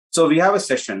So we have a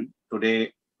session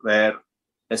today where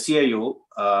a CIO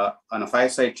on a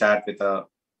fireside chat with a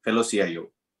fellow CIO.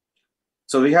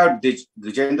 So we have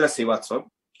Dwijendra Srivastava,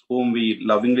 whom we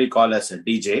lovingly call as a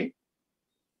DJ,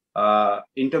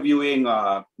 interviewing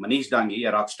Maneesh Dangi,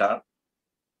 a rock star.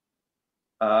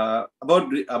 About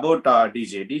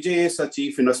DJ. DJ is a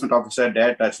Chief Investment Officer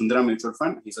at Sundaram Mutual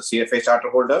Fund. He's a CFA charter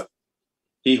holder.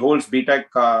 He holds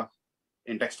BTech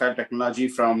in Textile Technology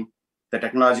from the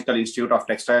Technological Institute of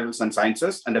Textiles and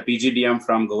Sciences and a PGDM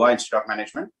from Goa Institute of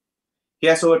Management. He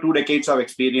has over 2 decades of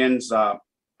experience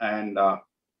and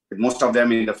with most of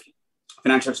them in the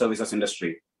financial services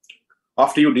industry.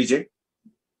 Off to you, DJ.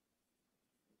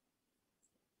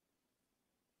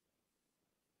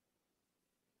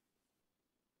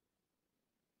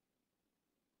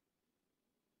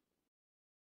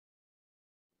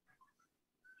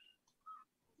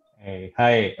 Hey,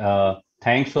 hi.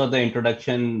 Thanks for the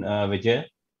introduction, Vijay.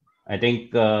 I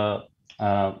think we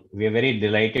are very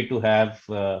delighted to have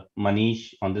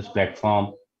Maneesh on this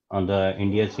platform on the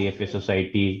India CFA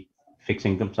Society Fixed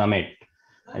Income Summit.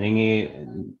 I think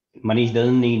Maneesh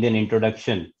doesn't need an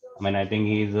introduction. I mean, I think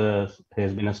he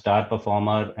has been a star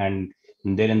performer and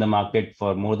there in the market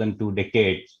for more than 2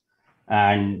 decades.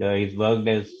 And he's worked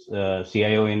as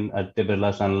CIO in Aditya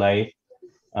Birla Sun Life,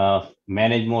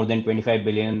 managed more than 25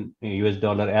 billion US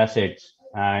dollar assets,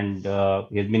 and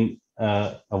he has been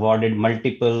awarded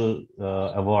multiple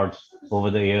awards over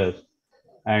the years,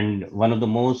 and one of the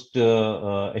most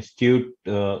astute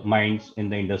minds in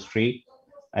the industry.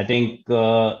 I think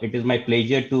it is my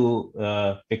pleasure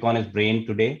to pick on his brain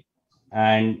today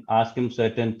and ask him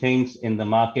certain things in the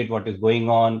market, what is going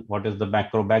on, what is the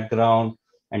macro background,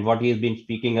 and what he has been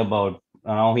speaking about.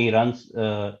 Now he runs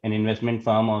an investment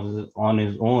firm on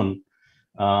his own,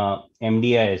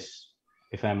 MDIS,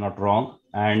 if I'm not wrong.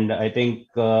 And I think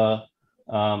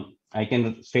I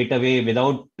can straight away,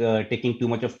 without taking too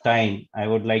much of time, I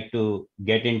would like to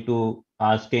get into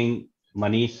asking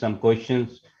Maneesh some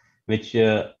questions which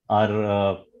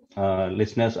our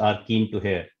listeners are keen to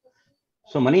hear.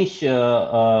 So Maneesh,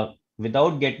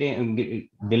 without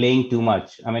delaying too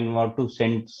much, I mean, I want to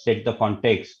set the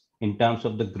context in terms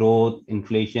of the growth,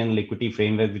 inflation, liquidity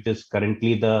framework, which is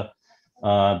currently the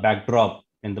backdrop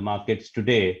in the markets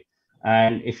today.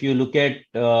 And if you look at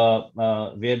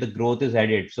where the growth is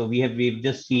headed, so we've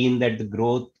just seen that the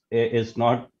growth is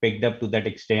not picked up to that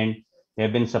extent. There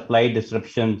have been supply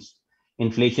disruptions.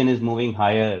 Inflation is moving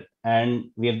higher.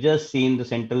 And we have just seen the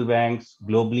central banks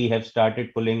globally have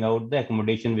started pulling out the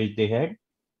accommodation which they had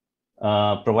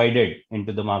provided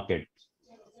into the market.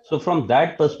 So from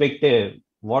that perspective,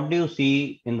 what do you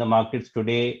see in the markets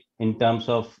today in terms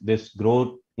of this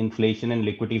growth, inflation, and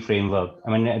liquidity framework?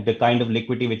 I mean, the kind of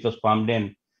liquidity which was pumped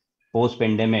in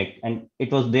post-pandemic, and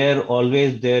it was there,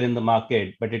 always there in the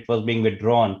market, but it was being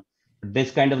withdrawn.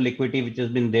 This kind of liquidity which has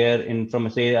been there in from,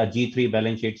 say, a G3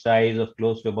 balance sheet size of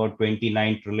close to about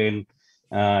 $29 trillion.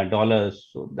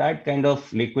 So that kind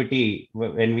of liquidity,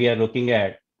 when we are looking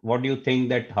at, what do you think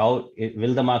that how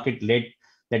will the market let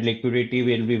that liquidity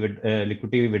will be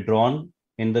liquidity withdrawn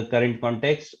in the current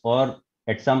context, or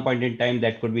at some point in time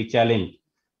that could be challenged?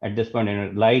 At this point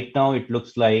in right now, it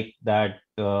looks like that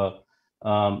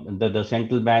the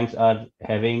central banks are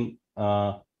having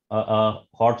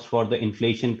hots for the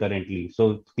inflation currently.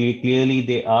 So clearly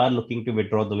they are looking to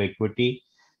withdraw the liquidity.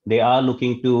 They are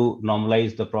looking to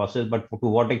normalize the process, but to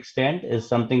what extent is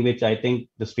something which I think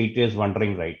the street is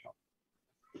wondering right now.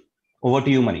 Over to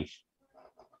you, Maneesh.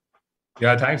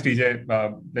 Yeah, thanks, DJ.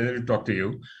 Pleasure to talk to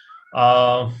you.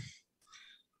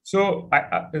 So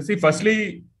I see,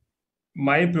 firstly,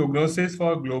 my prognosis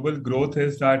for global growth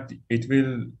is that it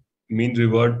will mean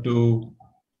revert to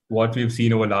what we've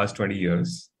seen over the last 20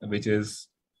 years, which is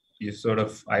you sort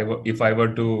of, if I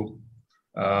were to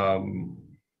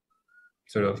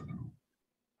sort of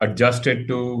adjust it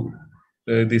to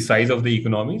the size of the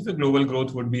economies, the global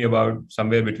growth would be about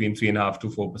somewhere between 3.5% to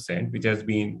 4%, which has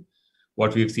been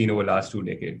what we've seen over the last 2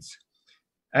 decades.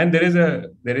 And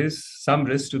there is some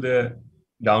risk to the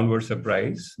downward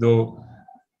surprise, though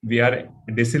we are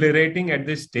decelerating at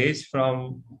this stage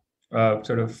from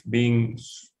sort of being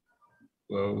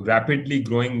rapidly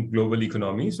growing global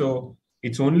economy. So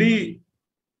it's only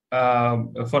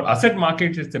for asset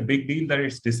markets, it's a big deal that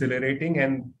it's decelerating.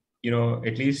 And,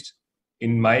 at least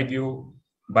in my view,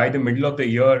 by the middle of the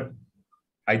year,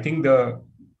 I think the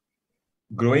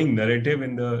growing narrative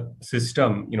in the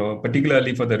system,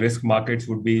 particularly for the risk markets,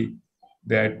 would be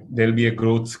that there'll be a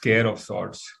growth scare of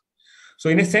sorts. So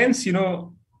in a sense,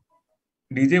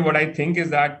 DJ, what I think is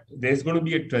that there's going to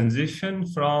be a transition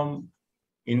from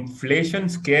inflation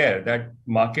scare that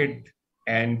market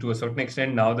and to a certain extent,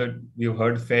 now that we've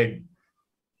heard Fed,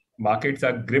 markets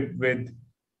are gripped with,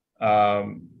 I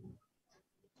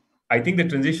think the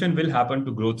transition will happen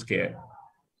to growth scare.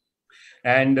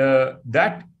 And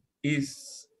that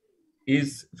is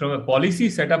from a policy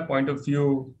setup point of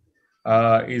view,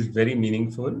 is very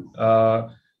meaningful.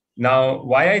 Now,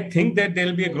 why I think that there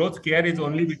will be a growth scare is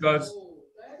only because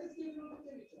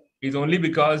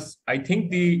I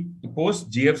think the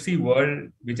post-GFC world,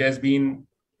 which has been,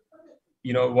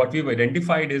 what we've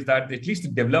identified is that at least the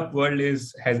developed world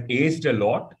has aged a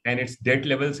lot and its debt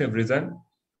levels have risen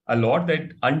a lot,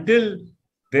 that until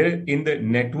there in the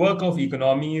network of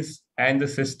economies and the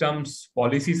systems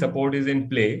policy support is in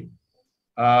play,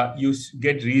 you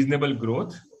get reasonable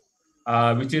growth,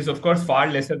 which is of course far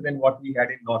lesser than what we had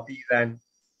in Northeast and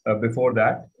before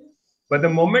that. But the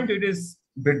moment it is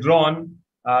withdrawn,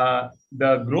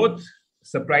 the growth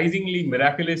surprisingly,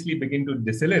 miraculously begin to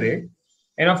decelerate.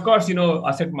 And of course,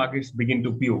 asset markets begin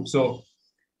to puke. So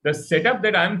the setup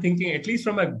that I'm thinking, at least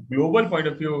from a global point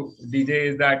of view, DJ,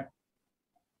 is that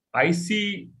I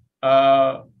see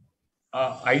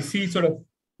sort of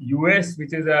US,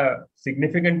 which is a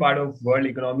significant part of world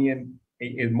economy and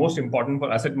is most important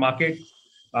for asset market,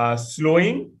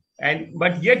 slowing,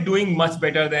 but yet doing much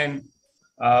better than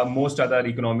most other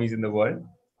economies in the world.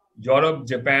 Europe,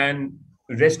 Japan,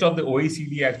 rest of the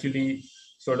OECD actually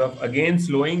sort of again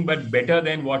slowing, but better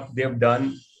than what they've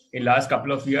done in last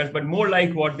couple of years, but more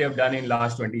like what they've done in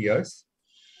last 20 years.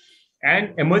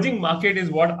 And emerging market is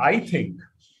what I think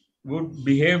would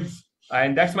behave,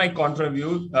 and that's my contra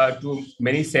view to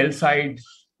many sell-side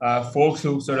folks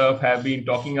who sort of have been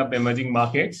talking up emerging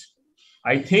markets.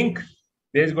 I think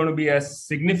there's going to be a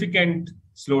significant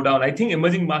slowdown. I think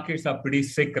emerging markets are pretty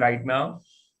sick right now.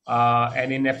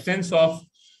 And in absence of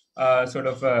sort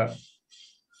of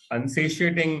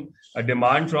unsatiating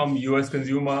demand from US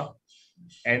consumer,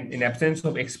 and in absence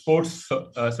of exports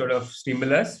sort of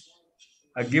stimulus,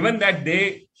 given that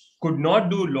they could not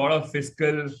do a lot of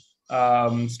fiscal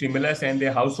stimulus and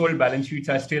their household balance sheets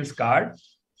are still scarred,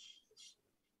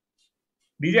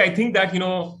 DJ, I think that,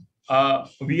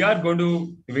 we are going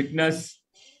to witness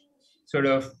sort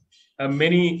of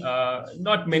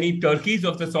not many turkeys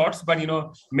of the sorts, but,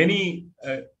 many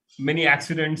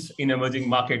accidents in emerging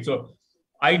markets. So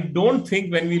I don't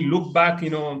think when we look back,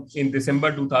 in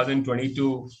December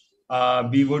 2022,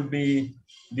 we would be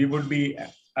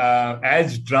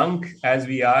as drunk as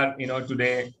we are,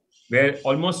 today, where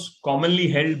almost commonly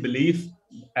held belief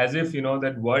as if,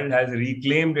 that world has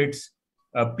reclaimed its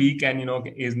peak and,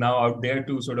 is now out there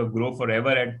to sort of grow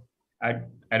forever at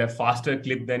a faster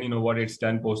clip than, what it's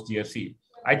done post GFC.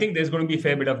 I think there's going to be a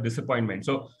fair bit of disappointment.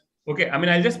 So, okay, I mean,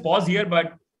 I'll just pause here,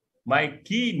 but my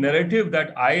key narrative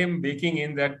that I am baking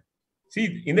in that,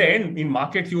 see, in the end, in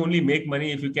markets, you only make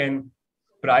money if you can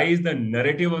price the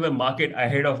narrative of the market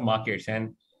ahead of markets.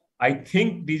 And I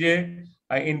think, DJ,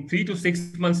 in 3 to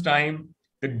 6 months' time,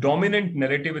 the dominant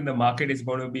narrative in the market is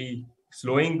going to be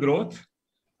slowing growth.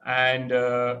 And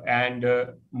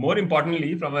more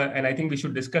importantly, and I think we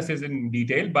should discuss this in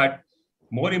detail, but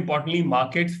more importantly,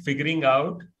 markets figuring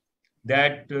out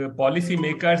that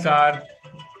policymakers are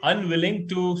unwilling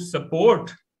to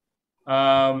support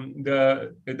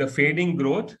the fading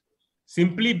growth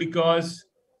simply because,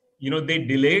 they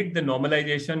delayed the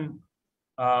normalization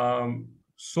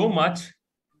so much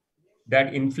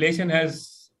that inflation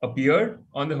has appeared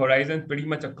on the horizon pretty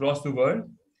much across the world.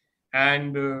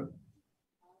 And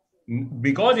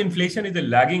because inflation is a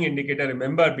lagging indicator,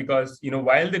 remember, because,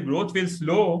 while the growth will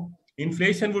slow,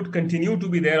 inflation would continue to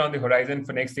be there on the horizon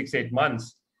for next 6-8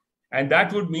 months. And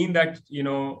that would mean that,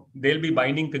 there'll be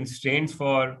binding constraints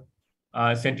for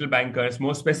central bankers,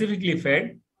 more specifically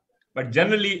Fed, but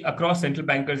generally across central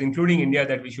bankers, including India,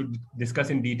 that we should discuss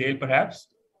in detail, perhaps,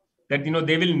 that,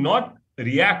 they will not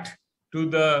react to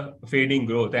the fading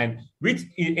growth, and which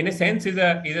in a sense is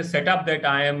a setup that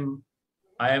I am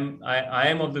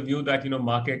of the view that,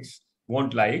 markets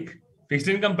won't like. Fixed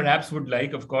income perhaps would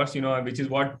like, of course, which is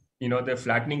what, the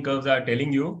flattening curves are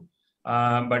telling you.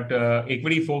 But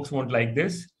equity folks won't like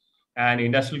this, and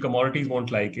industrial commodities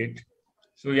won't like it.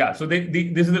 So yeah, so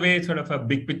this is the way sort of a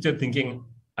big picture thinking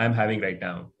I'm having right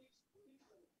now.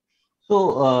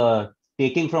 So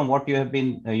taking from what you have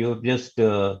just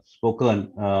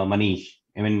spoken, Maneesh,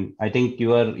 I mean, I think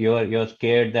you're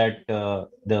scared that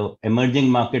the emerging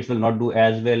markets will not do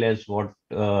as well as what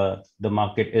the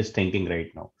market is thinking right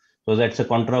now. So that's a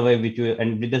contra which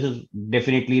and this is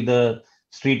definitely the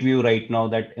street view right now,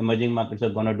 that emerging markets are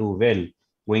going to do well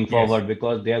going forward,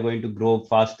 because they are going to grow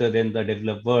faster than the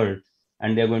developed world,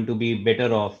 and they're going to be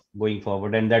better off going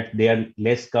forward, and that they are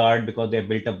less scarred because they have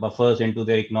built up buffers into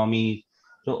their economy,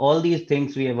 So all these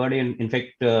things we have heard. In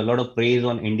fact, a lot of praise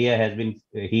on India has been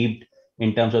heaped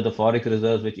in terms of the forex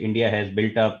reserves which India has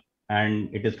built up,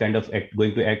 and it is kind of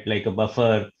going to act like a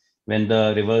buffer when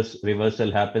the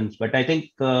reversal happens. But I think,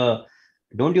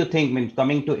 don't you think, I mean,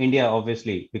 coming to India,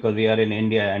 obviously, because we are in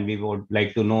India and we would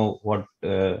like to know what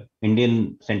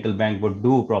Indian central bank would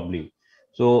do probably.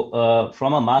 So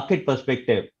from a market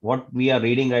perspective, what we are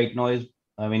reading right now is,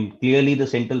 I mean, clearly the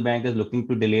central bank is looking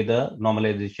to delay the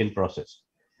normalization process.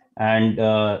 And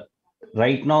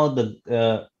right now,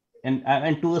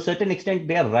 and to a certain extent,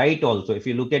 they are right also. If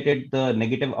you look at it, the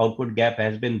negative output gap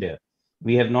has been there.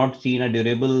 We have not seen a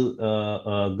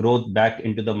durable growth back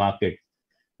into the market.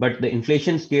 But the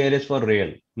inflation scare is for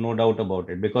real, no doubt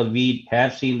about it, because we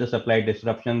have seen the supply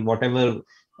disruption. Whatever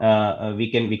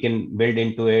we can build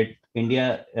into it.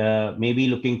 India may be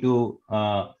looking to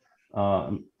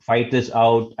fight this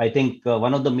out. I think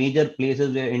one of the major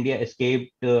places where India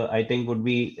escaped, I think, would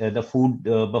be the food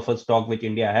buffer stock which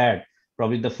India had.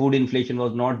 Probably the food inflation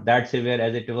was not that severe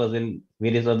as it was in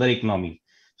various other economies.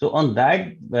 So on that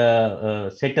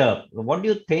setup, what do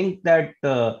you think that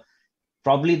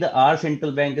probably the our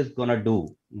central bank is going to do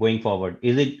going forward?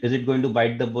 Is it going to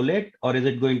bite the bullet, or is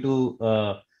it going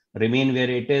to remain where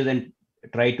it is and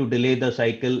try to delay the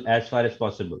cycle as far as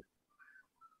possible?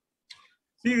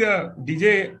 See,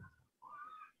 DJ,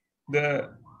 the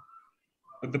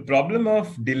problem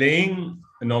of delaying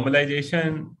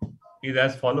normalization is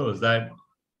as follows: that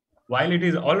while it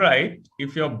is all right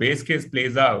if your base case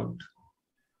plays out,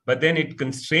 but then it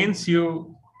constrains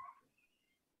you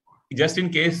just in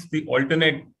case the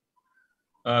alternate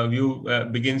view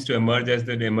begins to emerge as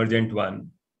the emergent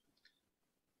one.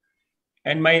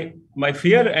 And my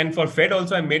fear, and for Fed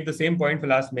also, I made the same point for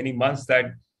the last many months,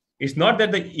 that it's not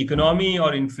that the economy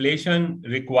or inflation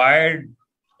required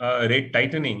rate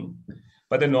tightening,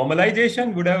 but the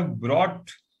normalization would have brought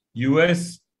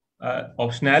US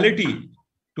optionality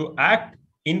to act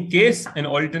in case an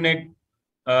alternate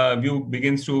view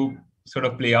begins to sort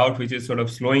of play out, which is sort of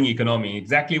slowing economy,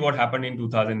 exactly what happened in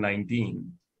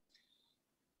 2019.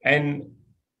 And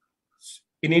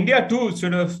in India too,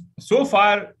 sort of so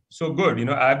far, so good. You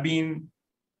know, I've been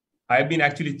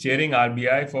actually chairing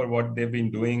RBI for what they've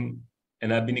been doing,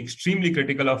 and I've been extremely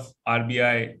critical of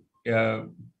RBI,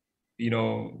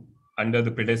 under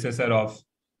the predecessor of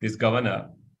this governor,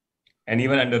 and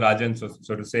even under Rajan,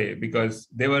 so to say, because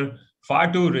they were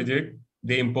far too rigid.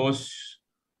 They imposed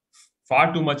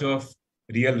far too much of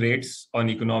real rates on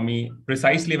economy,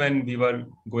 precisely when we were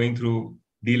going through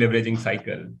deleveraging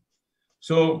cycle.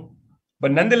 So,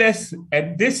 but nonetheless,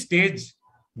 at this stage,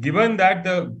 given that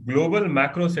the global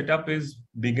macro setup is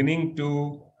beginning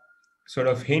to sort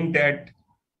of hint at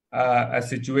a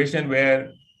situation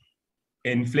where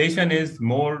inflation is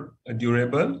more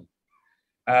durable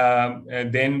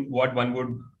than what one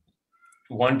would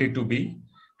want it to be,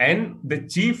 and the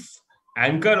chief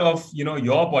anchor of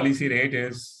your policy rate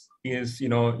is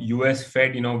US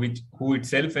Fed, who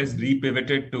itself has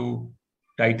repivoted to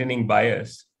tightening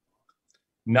bias.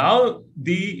 Now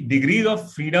the degrees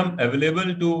of freedom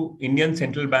available to Indian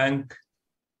central bank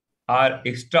are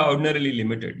extraordinarily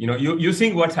limited. You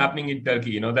seeing what's happening in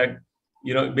Turkey, that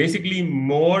basically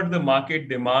more the market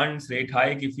demands rate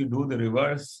hike. If you do the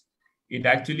reverse, it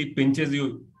actually pinches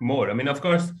you more. I mean, of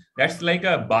course, that's like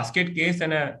a basket case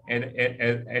and at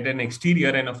an exterior,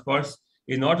 and of course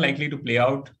is not likely to play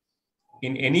out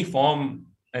in any form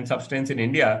and substance in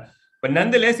India. But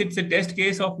nonetheless, it's a test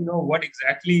case of what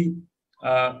exactly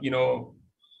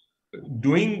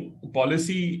doing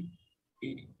policy,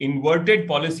 inverted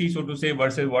policy, so to say,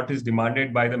 versus what is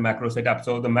demanded by the macro setup.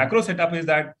 So the macro setup is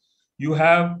that you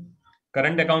have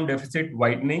current account deficit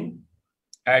widening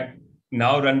at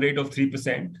now run rate of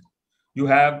 3%. You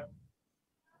have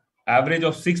average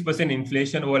of 6%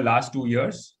 inflation over last 2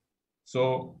 years.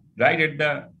 So right at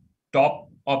the top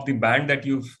of the band that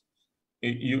you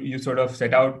sort of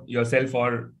set out yourself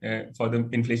for the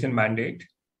inflation mandate.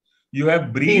 You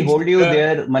have breached. Hold you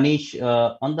there, Maneesh,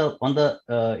 on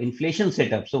the inflation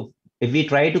setup. So if we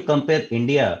try to compare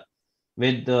India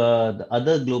with the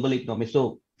other global economies,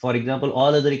 so for example,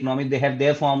 all other economies, they have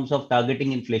their forms of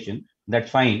targeting inflation. That's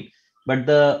fine. But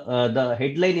the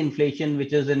headline inflation,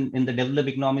 which is in the developed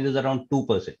economies, is around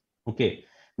 2%. Okay,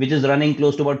 which is running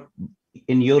close to about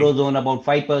in Eurozone about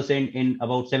 5%, in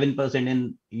about 7%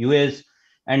 in US,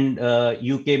 and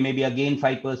UK maybe again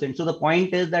 5%. So the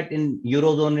point is that in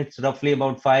Eurozone, it's roughly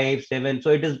about 5, 7. So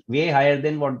it is way higher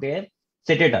than what they have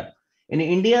set it up. In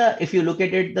India, if you look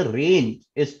at it, the range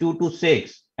is 2 to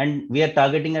 6, and we are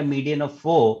targeting a median of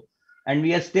 4, and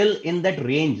we are still in that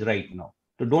range right now.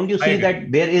 So don't you see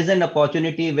that there is an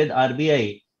opportunity with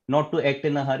RBI not to act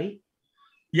in a hurry?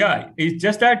 Yeah, it's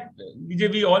just that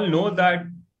we all know that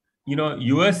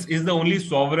US is the only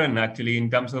sovereign actually in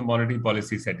terms of monetary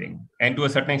policy setting, and to a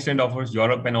certain extent, of course,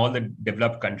 Europe and all the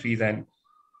developed countries. And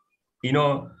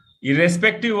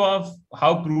irrespective of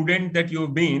how prudent that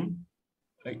you've been,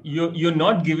 you're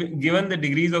not given the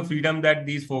degrees of freedom that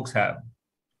these folks have.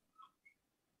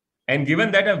 And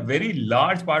given that a very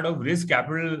large part of risk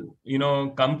capital,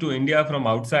 come to India from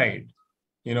outside,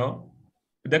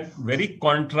 the very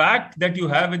contract that you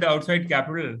have with the outside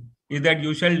capital is that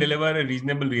you shall deliver a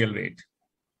reasonable real rate.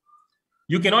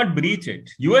 You cannot breach it.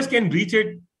 US can breach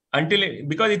it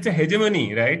because it's a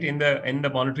hegemony, right, in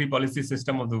the monetary policy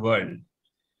system of the world.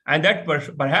 And that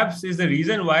perhaps is the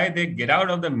reason why they get out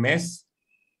of the mess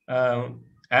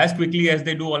as quickly as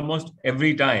they do almost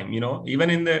every time. Even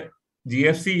in the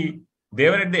GFC, they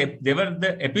were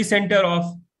the epicenter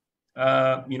of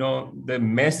the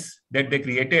mess that they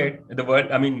created the world,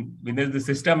 within the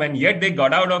system, and yet they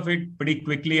got out of it pretty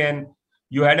quickly, and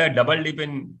you had a double dip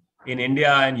in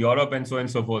India and Europe and so on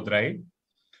and so forth, right?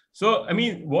 So,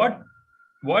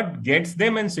 what gets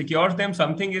them and secures them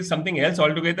something is something else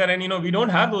altogether, and we don't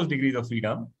have those degrees of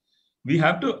freedom. We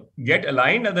have to get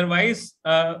aligned, otherwise,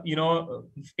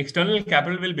 external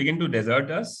capital will begin to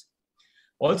desert us.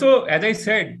 Also, as I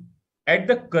said, at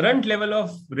the current level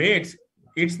of rates,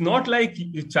 it's not like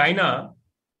China,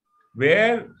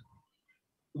 where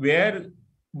the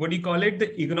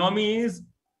economy is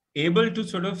able to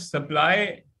sort of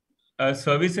supply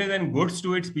services and goods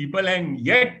to its people and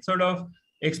yet sort of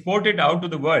export it out to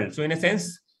the world. So in a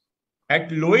sense, at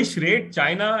lowish rate,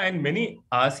 China and many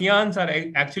ASEANs are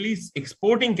actually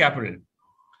exporting capital.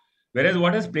 Whereas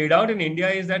what has played out in India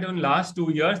is that in the last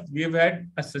 2 years, we have had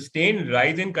a sustained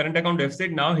rise in current account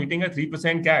deficit, now hitting a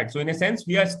 3% CAD. So in a sense,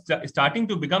 we are starting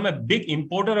to become a big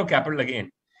importer of capital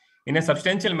again in a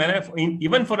substantial manner,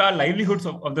 even for our livelihoods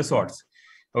of the sorts.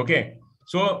 Okay.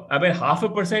 So about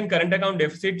 0.5% current account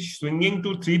deficit swinging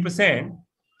to 3%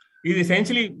 is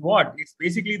essentially what? It's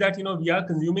basically that, we are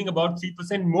consuming about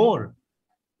 3% more.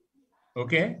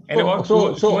 Okay. And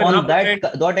on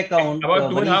that account,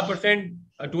 about 2.5%.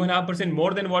 2.5%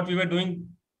 more than what we were doing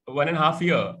 1.5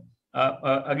 years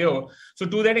ago. So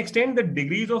to that extent, the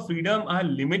degrees of freedom are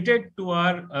limited to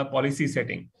our policy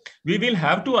setting. We will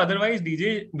have to, otherwise,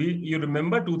 DJ, you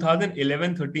remember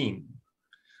 2011-13,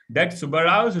 that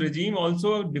Subbarao's regime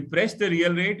also depressed the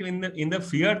real rate in the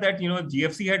fear that,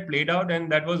 GFC had played out,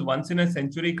 and that was once in a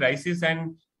century crisis,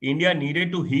 and India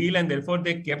needed to heal, and therefore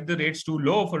they kept the rates too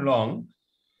low for long.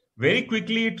 Very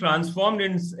quickly, it transformed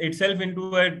itself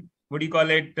into a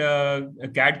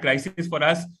CAD crisis for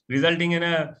us, resulting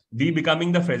in we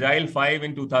becoming the fragile five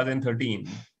in 2013,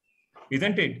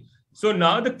 isn't it? So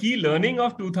now the key learning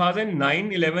of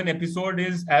 2009-11 episode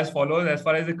is as follows, as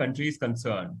far as the country is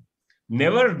concerned.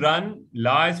 Never run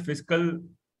large fiscal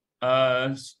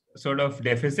sort of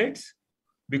deficits,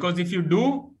 because if you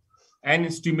do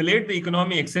and stimulate the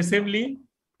economy excessively,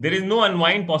 there is no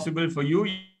unwind possible for you.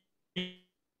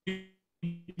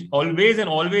 Always,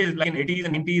 like in 80s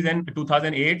and 90s and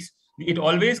 2008s, it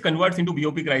always converts into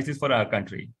BOP crisis for our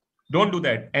country. Don't do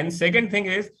that. And second thing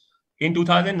is, in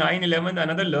 2009-11,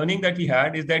 another learning that we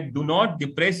had is that do not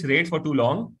depress rates for too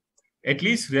long, at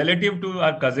least relative to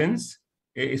our cousins,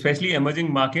 especially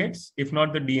emerging markets, if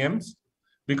not the DMs,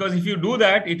 because if you do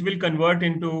that, it will convert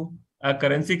into a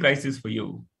currency crisis for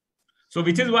you. So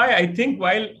which is why I think,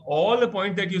 while all the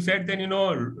points that you said, then,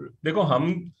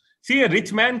 see, a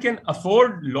rich man can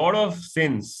afford a lot of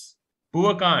sins.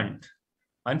 Poor can't.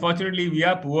 Unfortunately, we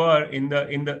are poor in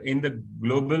the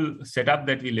global setup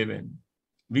that we live in.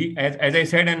 We, as I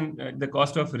said, and the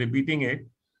cost of repeating it,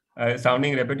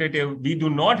 sounding repetitive, we do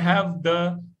not have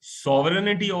the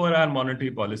sovereignty over our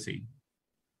monetary policy.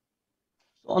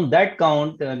 On that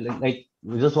count,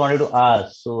 we just wanted to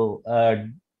ask, so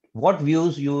what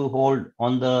views you hold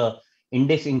on the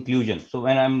index inclusion? So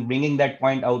when I'm bringing that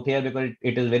point out here, because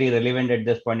it is very relevant at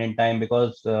this point in time,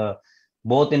 because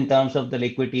both in terms of the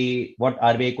liquidity, what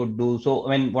RBI could do. So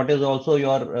what is also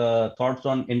your thoughts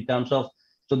on in terms of,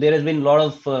 so there has been a lot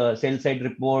of sell side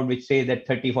report which say that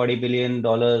 $30-40 billion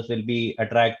will be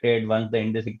attracted once the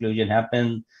index inclusion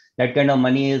happens. That kind of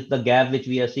money is the gap which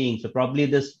we are seeing. So probably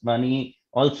this money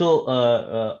also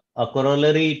a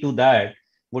corollary to that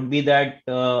would be that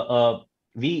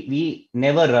we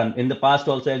never run in the past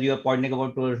also, as you are pointing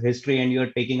about to history and you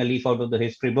are taking a leaf out of the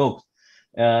history books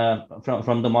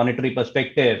from the monetary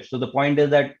perspective. So the point is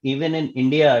that even in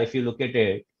India, if you look at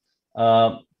it,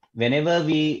 whenever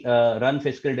we run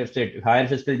fiscal deficit, higher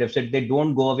fiscal deficit, they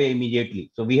don't go away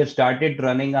immediately. So we have started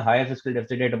running a higher fiscal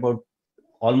deficit at about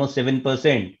almost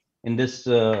 7%. in this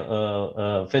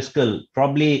fiscal.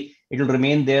 Probably it will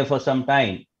remain there for some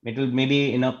time. It will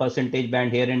maybe in a percentage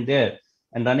band here and there.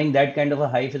 And running that kind of a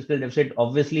high fiscal deficit,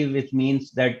 obviously, which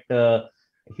means that a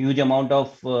huge amount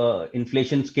of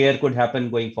inflation scare could happen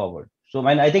going forward. So,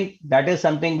 I think that is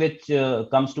something which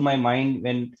comes to my mind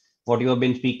when what you have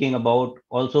been speaking about.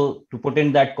 Also, to put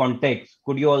in that context,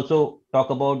 could you also talk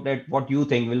about that? What you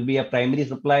think will be a primary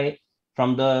supply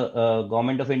from the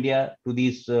government of India to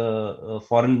these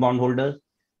foreign bondholders?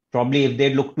 Probably, if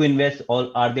they look to invest,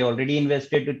 or are they already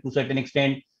invested to a certain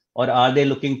extent, or are they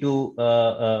looking to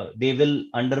they will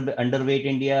underweight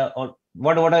India, or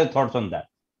what are your thoughts on that?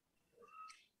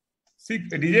 See,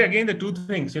 DJ, again, the two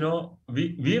things,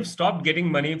 we have stopped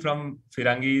getting money from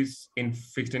Firangis in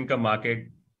fixed income market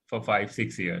for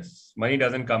 5-6 years. Money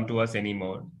doesn't come to us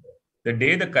anymore. The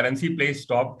day the currency play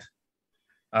stopped,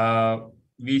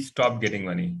 we stopped getting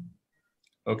money.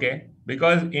 Okay,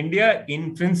 because India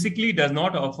intrinsically does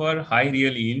not offer high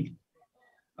real yield,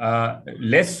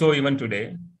 less so even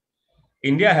today.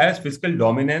 India has fiscal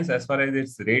dominance as far as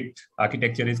its rate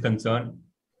architecture is concerned,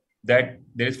 that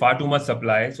there is far too much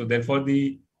supply. So therefore,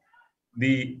 the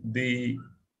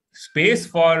space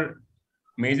for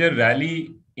major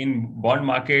rally in bond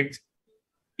markets,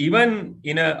 even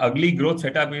in an ugly growth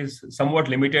setup, is somewhat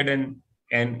limited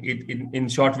and in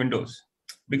short windows.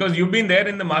 Because you've been there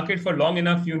in the market for long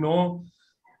enough,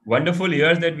 wonderful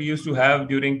years that we used to have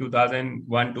during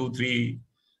 2001, 2, 3,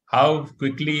 how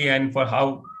quickly and for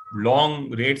how long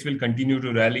rates will continue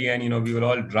to rally. And, we were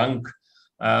all drunk,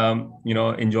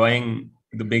 enjoying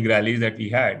the big rallies that we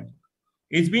had.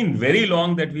 It's been very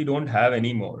long that we don't have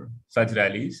any more such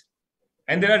rallies.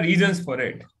 And there are reasons for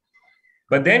it.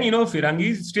 But then,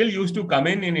 Firangis still used to come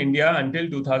in India until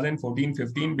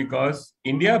 2014-15 because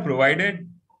India provided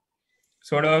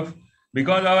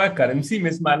because of our currency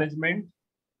mismanagement,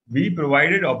 we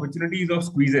provided opportunities of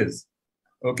squeezes,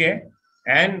 okay,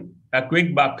 and a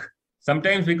quick buck.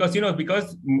 Sometimes because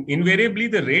invariably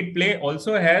the rate play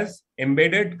also has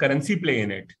embedded currency play in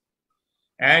it.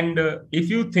 And if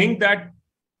you think that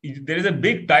there is a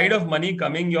big tide of money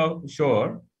coming your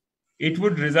shore, it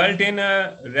would result in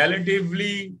a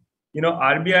relatively,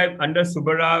 RBI under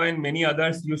Subbarao and many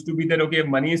others used to be that, okay,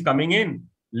 money is coming in,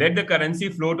 let the currency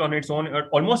float on its own,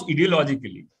 almost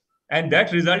ideologically. And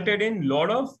that resulted in a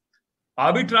lot of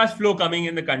arbitrage flow coming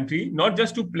in the country, not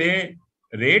just to play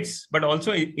rates, but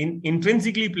also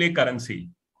intrinsically play currency.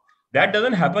 That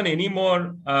doesn't happen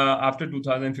anymore after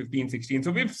 2015-16.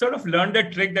 So we've sort of learned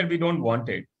that trick that we don't want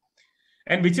it.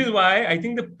 And which is why I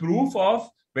think the proof of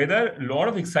whether a lot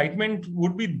of excitement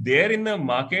would be there in the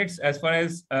markets as far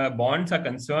as bonds are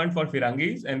concerned for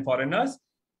Firangis and foreigners,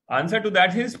 answer to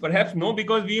that is perhaps no,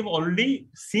 because we have already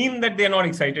seen that they're not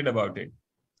excited about it.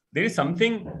 There is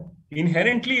something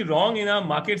inherently wrong in our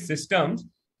market systems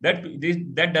that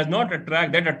does not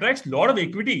attract, that attracts a lot of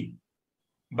equity,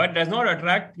 but does not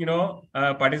attract,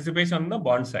 participation on the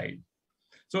bond side.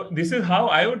 So this is how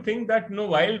I would think that,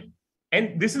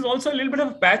 and this is also a little bit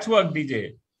of patchwork,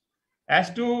 DJ, as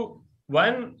to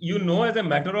one, as a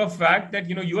matter of fact that,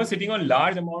 you are sitting on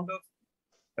large amount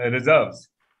of reserves.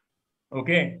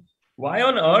 Okay. Why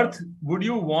on earth would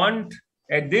you want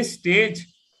at this stage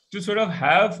to sort of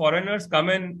have foreigners come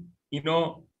and,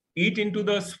 eat into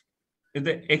the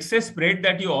excess spread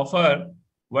that you offer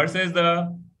versus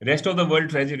the rest of the world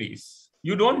treasuries?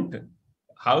 You don't.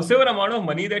 Howsoever amount of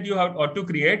money that you ought to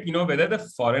create, whether the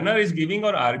foreigner is giving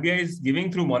or RBI is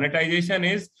giving through monetization,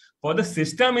 is for the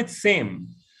system, it's same.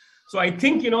 So I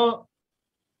think,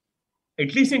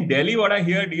 at least in Delhi, what I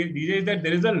hear, DJ, is that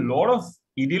there is a lot of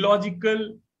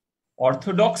ideological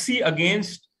orthodoxy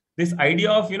against this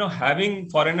idea of, having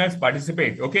foreigners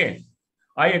participate. Okay.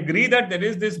 I agree that there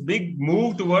is this big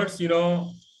move towards,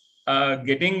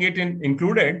 getting it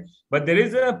included, but there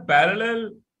is a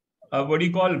parallel,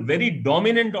 very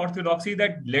dominant orthodoxy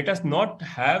that let us not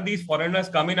have these foreigners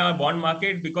come in our bond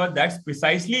market, because that's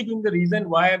precisely been the reason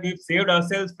why we've saved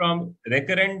ourselves from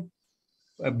recurrent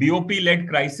BOP-led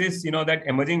crisis, that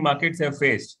emerging markets have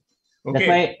faced.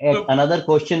 Okay. That's my another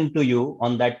question to you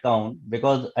on that count,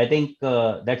 because I think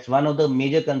that's one of the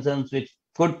major concerns which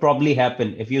could probably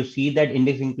happen if you see that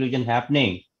index inclusion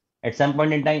happening. At some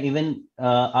point in time, even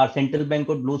our central bank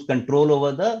could lose control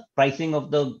over the pricing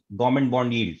of the government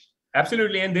bond yields.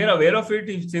 Absolutely. And they're aware of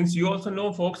it. Since you also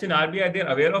know folks in RBI, they're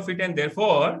aware of it. And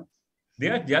therefore, they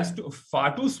are just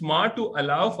far too smart to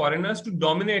allow foreigners to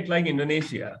dominate like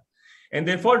Indonesia. And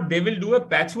therefore, they will do a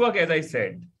patchwork, as I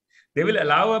said. They will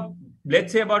allow,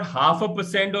 let's say, about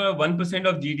 0.5% or 1%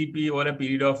 of GDP over a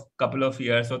period of couple of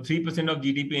years, or 3% of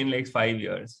GDP in like 5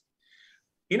 years.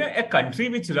 in a country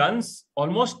which runs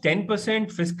almost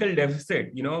 10% fiscal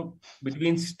deficit,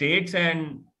 between states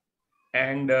and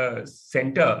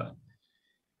center,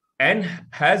 and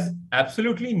has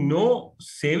absolutely no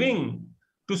saving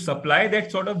to supply that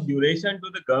sort of duration to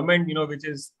the government, which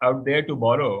is out there to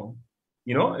borrow,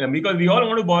 because we all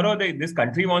want to borrow. This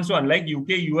country wants to, unlike UK,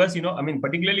 US,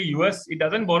 particularly US, it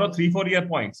doesn't borrow 3-4 year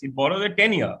points. It borrows a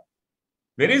 10-year.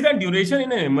 Where is that duration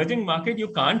in an emerging market? You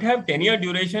can't have 10-year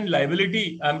duration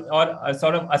liability or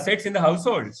sort of assets in the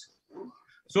households.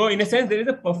 So in a sense, there is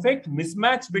a perfect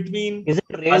mismatch between. Is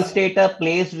it real estate a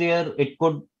place where it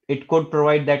could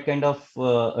provide that kind of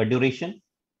duration?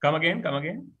 Come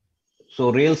again. So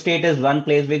real estate is one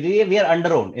place where we are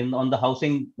under-owned on the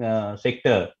housing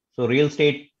sector. So real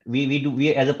estate,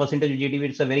 we as a percentage of GDP,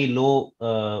 it's a very low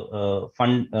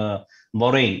fund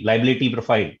borrowing liability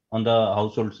profile on the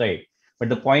household side. But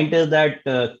the point is that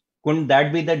couldn't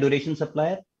that be the duration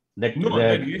supplier? The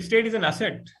real estate is an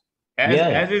asset,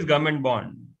 as is government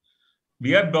bond.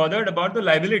 We are bothered about the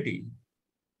liability.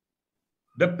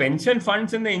 The pension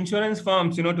funds and the insurance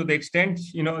firms, to the extent,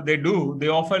 they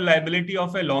offer liability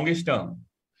of a longish term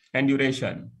and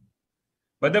duration.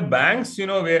 But the banks,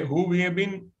 who we have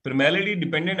been primarily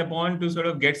dependent upon to sort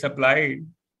of get supplied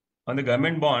on the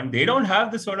government bond, they don't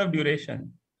have this sort of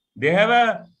duration. They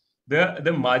have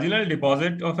the marginal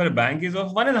deposit of a bank is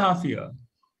of 1.5 years.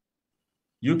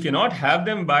 You cannot have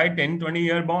them buy 10-20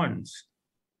 year bonds.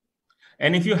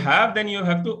 And if you have, then you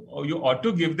ought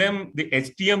to give them the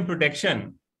HTM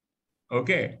protection.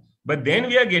 Okay. But then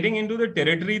we are getting into the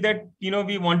territory that,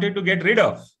 we wanted to get rid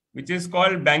of, which is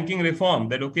called banking reform.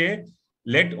 That, okay,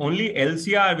 let only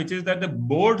LCR, which is that the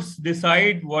boards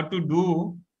decide what to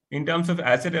do in terms of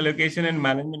asset allocation and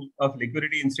management of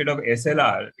liquidity instead of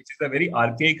SLR, which is a very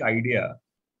archaic idea.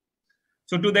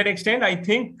 So to that extent, I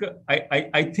think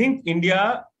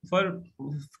India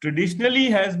traditionally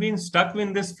has been stuck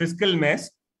in this fiscal mess.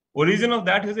 Origin of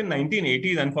that is in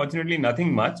 1980s. Unfortunately,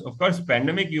 nothing much. Of course,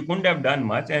 pandemic, you couldn't have done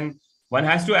much. And one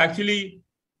has to actually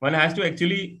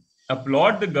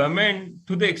applaud the government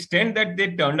to the extent that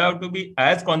they turned out to be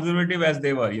as conservative as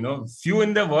they were. Few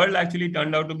in the world actually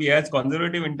turned out to be as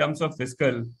conservative in terms of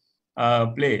fiscal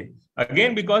play.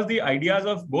 Again, because the ideas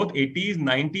of both 80s,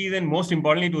 90s, and most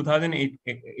importantly,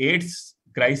 2008's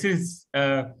crisis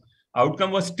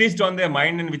outcome was stitched on their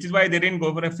mind, and which is why they didn't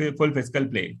go for a full fiscal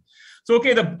play. So,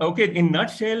 in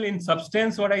nutshell, in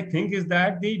substance, what I think is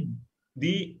that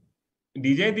the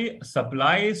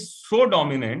supply is so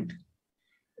dominant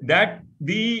that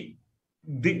the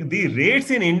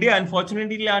rates in India,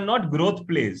 unfortunately, are not growth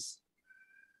plays.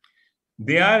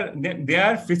 They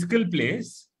are fiscal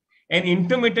plays. And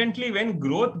intermittently, when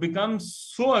growth becomes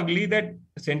so ugly that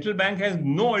central bank has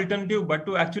no alternative but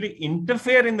to actually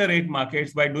interfere in the rate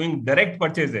markets by doing direct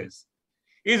purchases,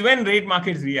 is when rate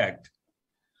markets react.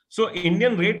 So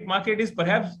Indian rate market is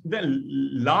perhaps the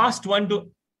last one to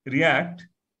react.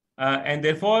 And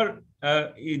therefore,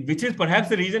 which is perhaps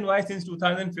the reason why since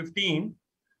 2015,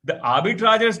 the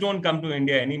arbitragers don't come to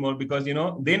India anymore, because, they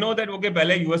know that, okay,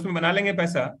 pehle US mein bana lenge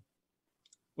paisa.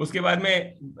 Uske baad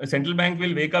mein central bank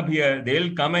will wake up here.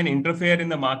 They'll come and interfere in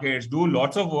the markets, do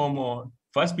lots of wormhole.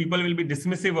 First, people will be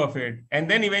dismissive of it. And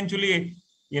then eventually,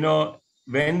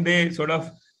 when they sort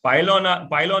of pile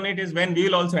on it is when we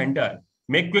will also enter,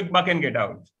 make quick buck and get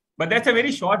out. But that's a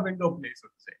very short window of play, so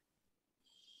to say.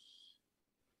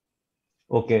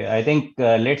 Okay, I think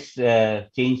let's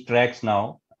change tracks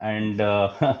now and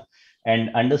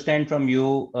understand from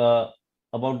you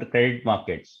about the credit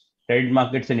markets. Credit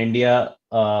markets in India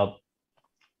are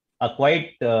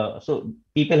quite, so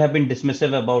people have been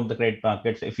dismissive about the credit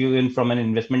markets. If you from an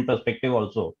investment perspective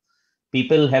also,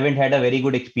 people haven't had a very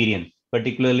good experience,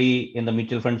 particularly in the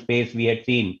mutual fund space. We had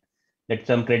seen that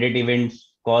some credit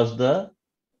events caused the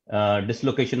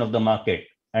dislocation of the market.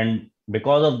 And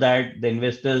because of that, the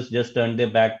investors just turned their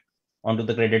back onto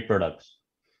the credit products.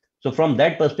 So from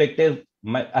that perspective,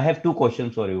 I have two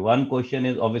questions for you. One question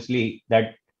is obviously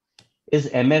that, is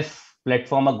MF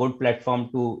platform a good platform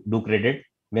to do credit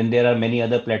when there are many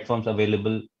other platforms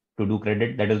available to do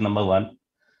credit? That is number one.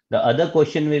 The other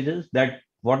question is that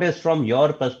what is from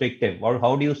your perspective, or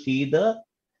how do you see the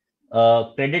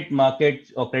credit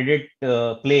markets or credit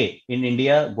play in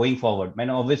India going forward?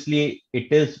 And obviously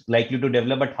it is likely to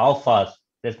develop, but how fast?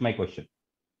 That's my question.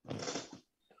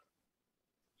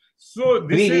 So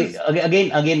this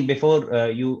again before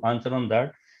you answer on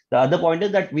that, the other point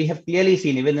is that we have clearly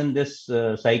seen, even in this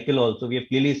cycle also, we have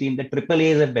clearly seen that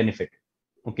AAAs have benefited.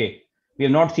 Okay, we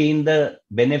have not seen the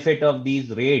benefit of these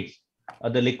rates or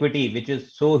the liquidity, which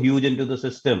is so huge into the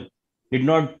system, did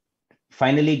not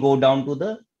finally go down to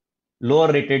the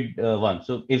lower rated ones.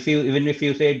 So even if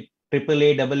you say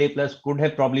AAA, AA plus could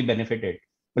have probably benefited,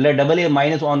 but like AA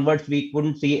minus onwards, we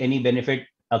couldn't see any benefit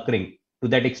occurring to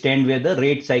that extent where the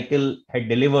rate cycle had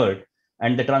delivered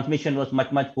and the transmission was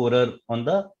much poorer on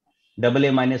the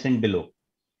AA minus and below.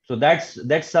 So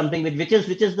that's something which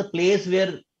is the place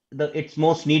where it's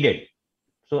most needed.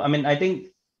 So I mean, I think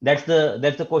that's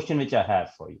the question which I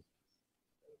have for you.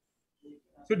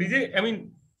 So DJ, I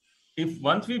mean, if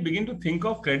once we begin to think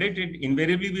of credit, it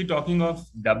invariably we're talking of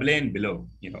AA and below,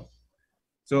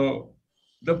 So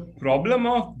the problem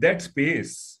of that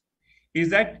space is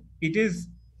that it is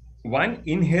one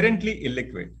inherently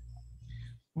illiquid.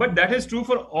 But that is true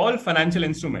for all financial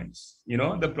instruments.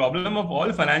 The problem of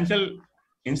all financial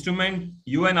instruments,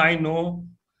 you and I know,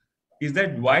 is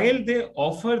that while they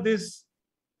offer this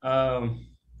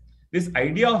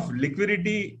idea of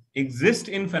liquidity exists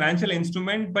in financial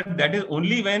instrument, but that is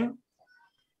only when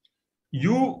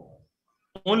you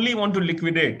only want to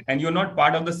liquidate and you're not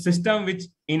part of the system which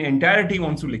in entirety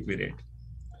wants to liquidate.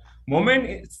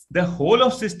 Moment the whole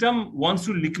of system wants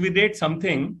to liquidate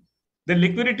something, the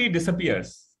liquidity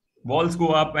disappears. Walls go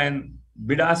up and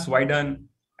bid-ask widen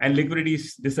and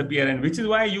liquidities disappear. And which is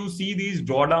why you see these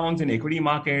drawdowns in equity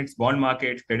markets, bond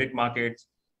markets, credit markets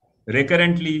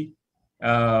recurrently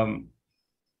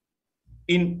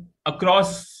in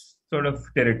across sort of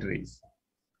territories.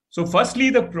 So firstly,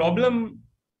 the problem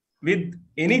with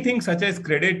anything such as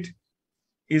credit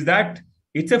is that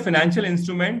it's a financial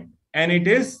instrument and it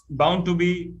is bound to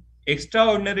be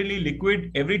extraordinarily liquid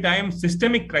every time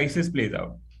systemic crisis plays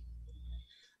out.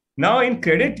 Now in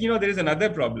credit, there is another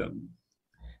problem.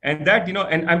 And that,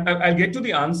 and I'll get to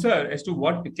the answer as to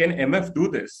what can MF do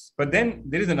this. But then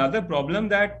there is another problem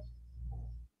that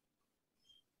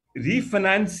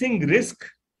refinancing risk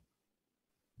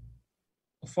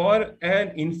for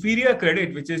an inferior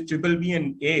credit, which is BBB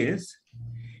and A's,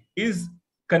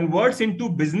 converts into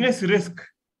business risk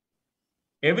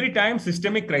every time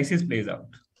systemic crisis plays out.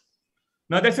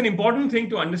 Now, that's an important thing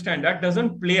to understand. That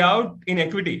doesn't play out in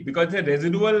equity because it's a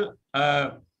residual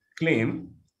claim.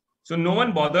 So no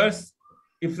one bothers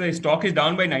if the stock is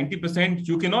down by 90%,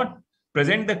 you cannot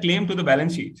present the claim to the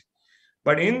balance sheet.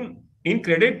 But in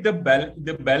credit,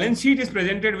 the balance sheet is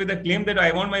presented with a claim that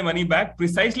I want my money back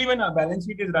precisely when our balance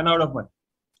sheet is run out of money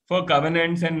for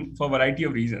covenants and for a variety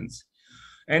of reasons.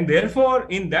 And therefore,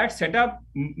 in that setup,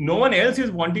 no one else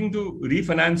is wanting to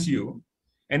refinance you.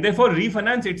 And therefore,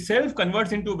 refinance itself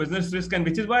converts into business risk. And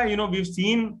which is why, we've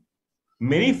seen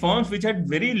many firms which had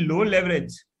very low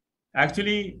leverage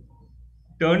actually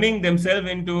turning themselves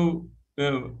into,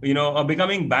 or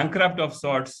becoming bankrupt of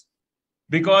sorts.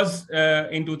 Because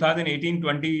in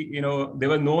 2018-20, there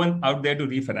was no one out there to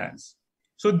refinance.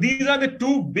 So these are the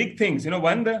two big things.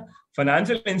 One, the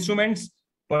financial instruments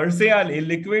per se are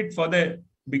illiquid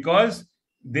because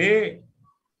they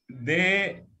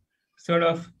sort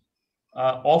of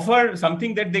offer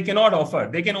something that they cannot offer.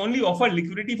 They can only offer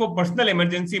liquidity for personal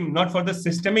emergency, not for the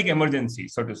systemic emergency,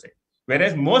 so to say.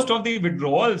 Whereas most of the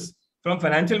withdrawals from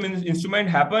financial instrument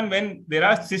happen when there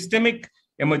are systemic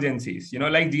emergencies,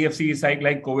 like GFCs,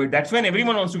 like COVID. That's when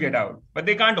everyone wants to get out, but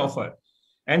they can't offer.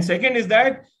 And second is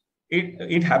that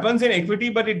it happens in equity,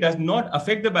 but it does not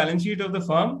affect the balance sheet of the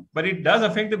firm, but it does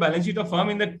affect the balance sheet of firm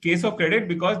in the case of credit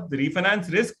because the refinance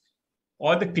risk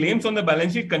or the claims on the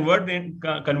balance sheet convert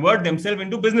themselves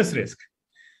into business risk.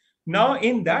 Now,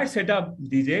 in that setup,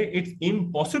 DJ, it's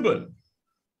impossible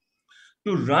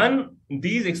to run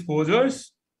these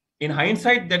exposures in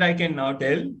hindsight that I can now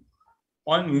tell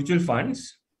on mutual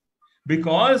funds,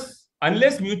 because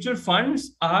unless mutual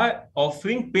funds are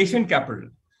offering patient capital,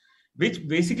 which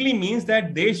basically means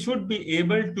that they should be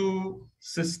able to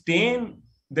sustain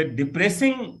the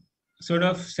depressing sort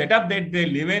of setup that they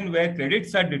live in, where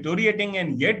credits are deteriorating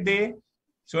and yet they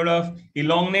sort of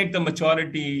elongate the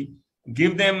maturity,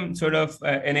 give them sort of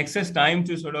an excess time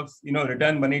to sort of,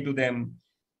 return money to them,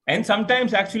 and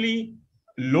sometimes actually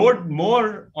load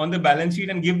more on the balance sheet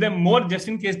and give them more just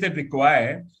in case they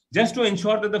require, just to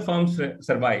ensure that the firms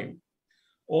survive.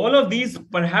 All of these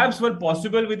perhaps were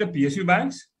possible with the PSU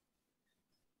banks,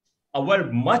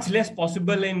 were much less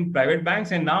possible in private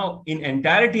banks, and now in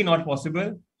entirety not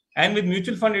possible. And with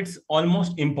mutual fund, it's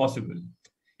almost impossible.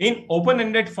 In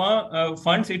open-ended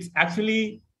funds, it's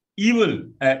actually evil,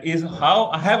 is how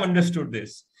I have understood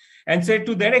this. And so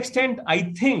to that extent,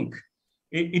 I think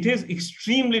it is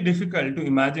extremely difficult to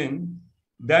imagine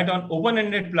that on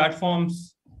open-ended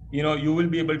platforms, you will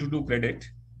be able to do credit.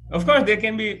 Of course, there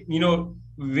can be,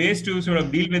 ways to sort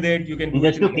of deal with it. You can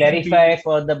just to clarify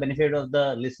for the benefit of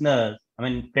the listeners. I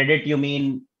mean, credit, you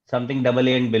mean something AA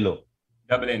and below.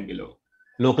 AA and below.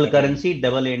 local currency,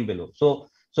 AA and below.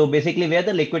 So basically where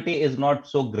the liquidity is not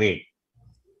so great.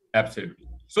 Absolutely.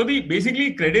 So the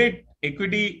basically credit,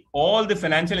 equity, all the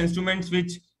financial instruments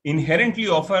which inherently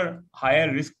offer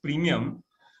higher risk premium,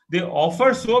 they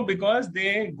offer so because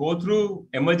they go through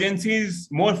emergencies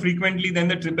more frequently than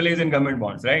the AAAs and government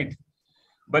bonds, right?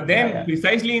 But then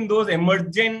precisely in those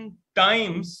emergent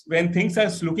times when things are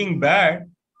looking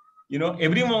bad,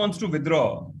 everyone wants to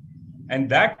withdraw. And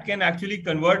that can actually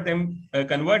convert,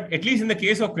 at least in the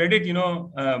case of credit,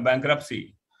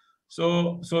 bankruptcy.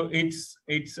 So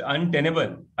it's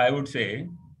untenable, I would say.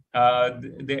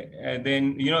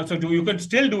 Then you can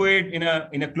still do it in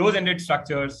a close-ended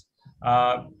structures.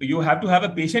 You have to have a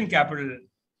patient capital.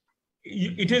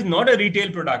 It is not a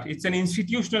retail product; it's an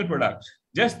institutional product.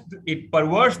 Just it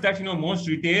perverts that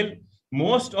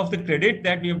most of the credit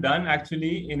that we have done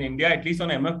actually in India, at least on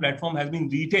MF platform, has been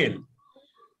retail.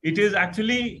 It is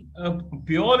actually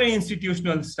purely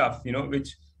institutional stuff,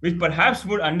 which perhaps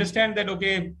would understand that,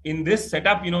 okay, in this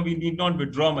setup, we need not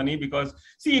withdraw money because,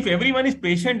 see, if everyone is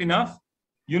patient enough,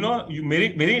 you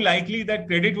very likely that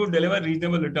credit would deliver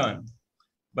reasonable return.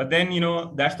 But then,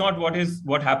 that's not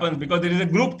what happens because there is a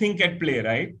group think at play,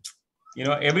 right?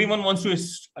 Everyone wants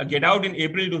to get out in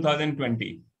April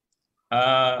 2020.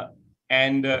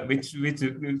 And which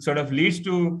sort of leads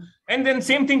to, and then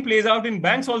same thing plays out in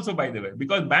banks also, by the way,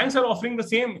 because banks are offering the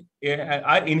same,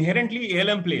 are inherently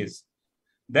ALM plays.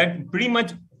 That pretty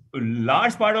much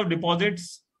large part of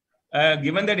deposits,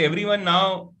 given that everyone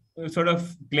now sort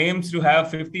of claims to have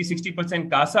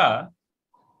 50-60% CASA,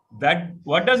 that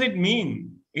what does it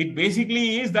mean? It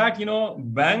basically is that,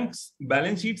 banks'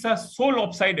 balance sheets are so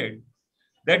lopsided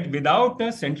that without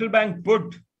a central bank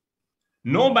put,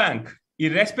 no bank,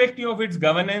 irrespective of its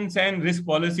governance and risk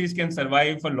policies, can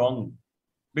survive for long.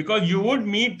 Because you would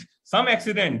meet some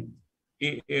accident.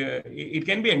 It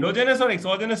can be endogenous or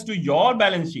exogenous to your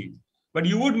balance sheet, but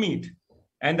you would meet.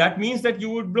 And that means that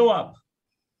you would blow up.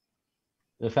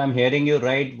 If I'm hearing you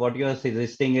right, what you're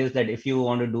suggesting is that if you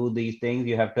want to do these things,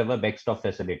 you have to have a backstop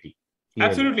facility. Clearly.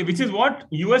 Absolutely, which is what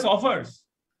US offers.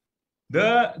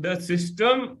 The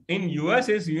system in US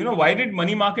is, why did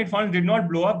money market funds did not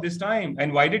blow up this time?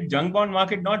 And why did junk bond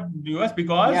market not US?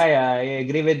 Because I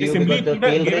agree with you because the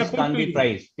tail risk can't be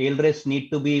priced. Tail risks need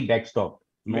to be backstopped.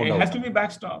 No doubt. It has to be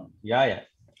backstopped. Yeah.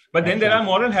 But then there are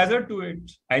moral hazard to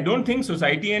it. I don't think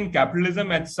society and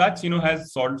capitalism as such,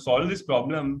 has solved this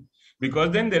problem,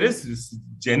 because then there is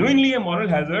genuinely a moral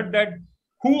hazard that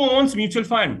who owns mutual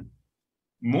fund?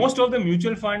 Most of the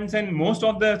mutual funds and most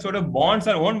of the sort of bonds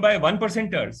are owned by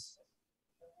 1%ers.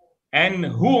 And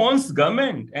who owns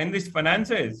government and these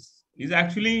finances is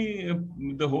actually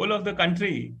the whole of the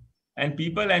country and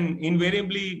people, and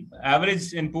invariably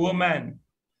average and poor man.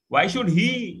 Why should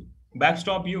he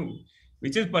backstop you?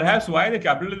 Which is perhaps why the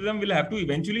capitalism will have to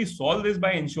eventually solve this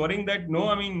by ensuring that,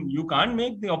 you can't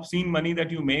make the obscene money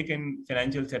that you make in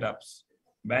financial setups,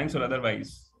 banks or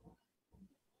otherwise.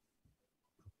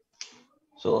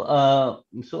 So,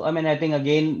 I think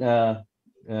again,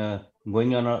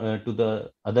 going on to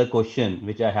the other question,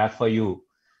 which I have for you.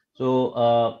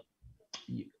 So,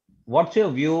 what's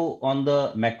your view on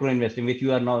the macro investing, which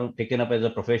you are now taken up as a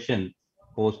profession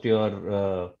post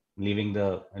your leaving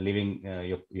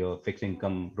your fixed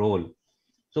income role?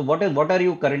 So, what are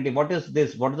you currently? What is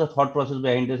this? What is the thought process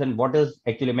behind this? And what is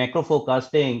actually macro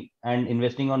forecasting and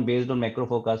investing based on macro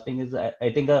forecasting is,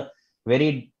 I think, a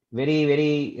very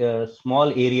small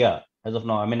area as of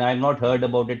now. I mean, I've not heard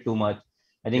about it too much.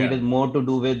 I think it is more to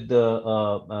do with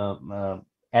the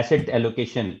asset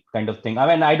allocation kind of thing. I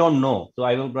mean, I don't know. So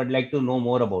I would like to know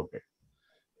more about it.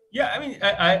 Yeah, I mean,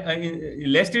 I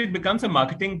lest it becomes a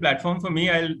marketing platform for me,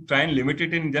 I'll try and limit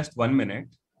it in just 1 minute.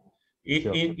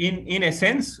 Sure. In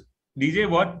essence, DJ,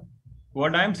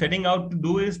 what I'm setting out to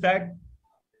do is that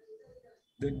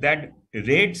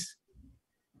rates,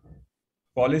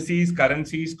 policies,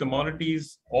 currencies,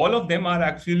 commodities, all of them are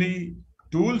actually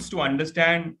tools to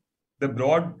understand the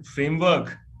broad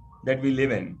framework that we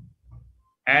live in.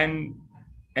 And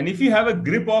if you have a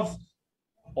grip of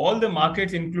all the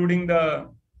markets, including the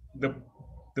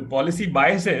policy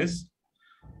biases,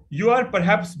 you are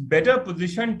perhaps better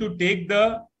positioned to take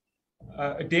the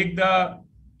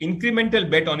incremental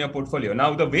bet on your portfolio.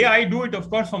 Now, the way I do it, of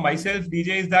course, for myself,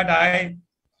 DJ, is that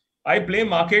I play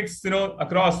markets,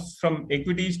 across from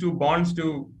equities to bonds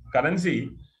to currency,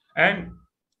 and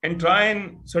try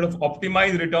and sort of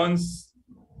optimize returns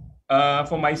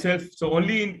for myself. So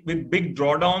only with big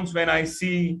drawdowns when I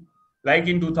see, like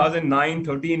in 2009,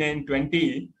 13 and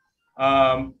 20,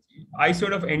 I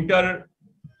sort of enter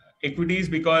equities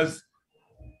because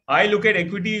I look at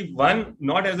equity, one,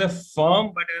 not as a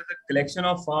firm, but as a collection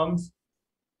of firms,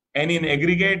 and in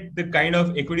aggregate, the kind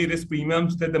of equity risk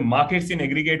premiums that the markets in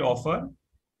aggregate offer.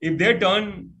 If they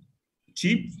turn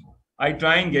cheap, I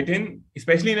try and get in,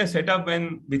 especially in a setup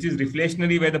which is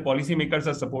reflationary, where the policymakers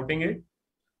are supporting it.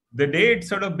 The day it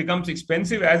sort of becomes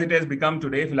expensive, as it has become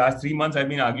today, for the last 3 months, I've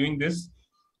been arguing this.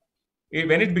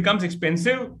 When it becomes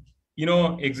expensive,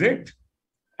 exit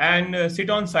and sit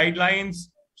on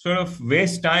sidelines, sort of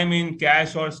waste time in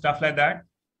cash or stuff like that.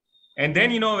 And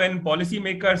then, when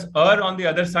policymakers are on the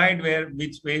other side,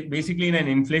 which basically in an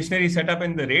inflationary setup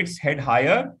and the rates head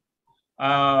higher,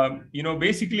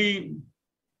 basically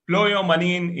plow your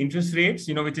money in interest rates,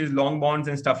 which is long bonds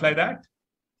and stuff like that.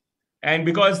 And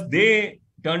because they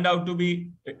turned out to be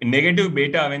negative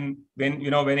beta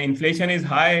when inflation is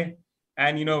high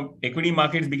and, equity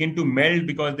markets begin to melt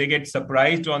because they get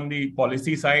surprised on the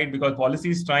policy side, because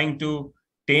policy is trying to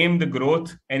tame the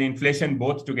growth and inflation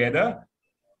both together.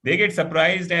 They get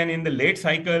surprised, and in the late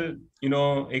cycle,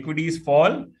 equities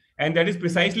fall, and that is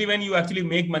precisely when you actually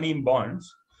make money in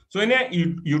bonds. So in a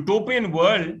utopian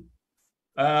world,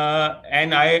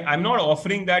 and I'm not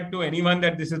offering that to anyone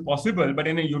that this is possible, but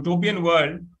in a utopian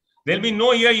world, there'll be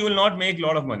no year you will not make a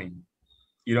lot of money,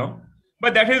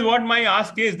 But that is what my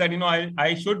ask is, that,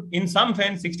 I should, in some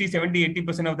sense, 60, 70,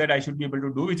 80% of that I should be able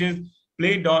to do, which is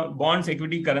play bonds,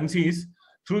 equity, currencies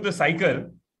through the cycle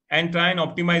and try and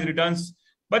optimize returns.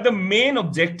 But the main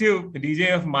objective,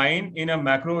 DJ, of mine in a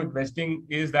macro investing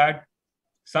is that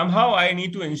somehow I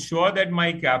need to ensure that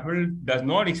my capital does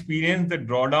not experience the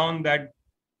drawdown that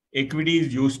equity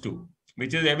is used to,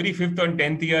 which is every 5th or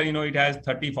 10th year, it has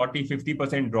 30, 40,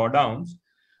 50% drawdowns.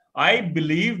 I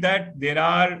believe that there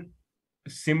are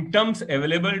symptoms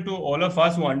available to all of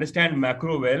us who understand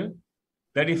macro well,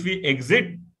 that if we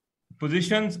exit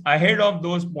positions ahead of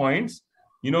those points,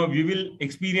 we will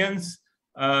experience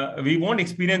we won't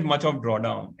experience much of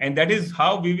drawdown. And that is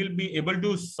how we will be able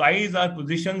to size our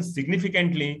positions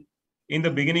significantly in the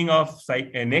beginning of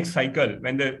next cycle,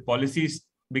 when the policies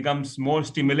becomes more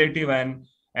stimulative and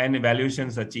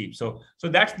valuations are cheap. So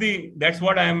that's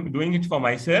what I'm doing it for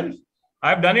myself.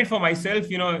 I've done it for myself,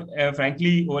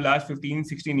 frankly, over the last 15,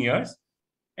 16 years.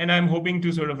 And I'm hoping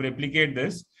to sort of replicate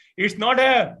this. It's not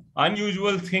an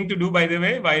unusual thing to do, by the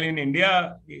way. While in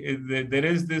India, there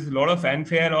is this lot of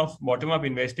fanfare of bottom-up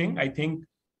investing. I think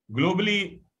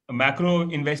globally, macro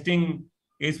investing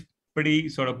is pretty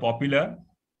sort of popular.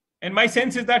 And my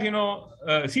sense is that,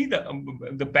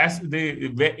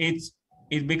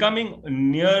 it's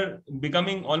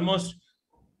becoming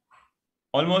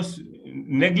almost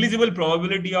negligible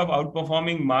probability of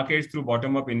outperforming markets through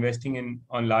bottom-up investing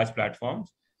on large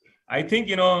platforms. I think,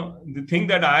 the thing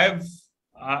that I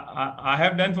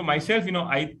have done for myself,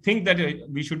 I think that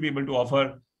we should be able to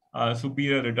offer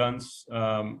superior returns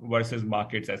versus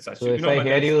markets as such. So if I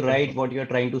hear you right, what you're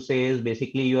trying to say is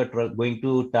basically you are going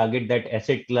to target that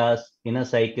asset class in a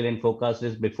cycle and forecast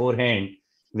this beforehand,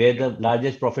 where the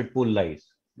largest profit pool lies.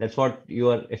 That's what you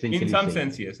are essentially saying. In some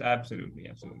sense, yes, absolutely.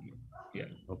 Yeah.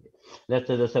 Okay. That's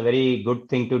a very good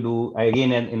thing to do.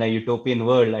 Again, in a utopian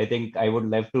world, I think I would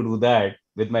love to do that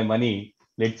with my money.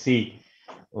 Let's see.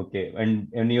 Okay.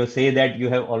 And you say that you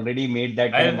have already made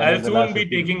that. I'll soon be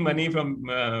taking money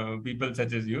from people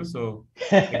such as you. So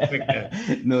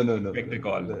expect no. Expect a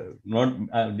call.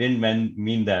 I didn't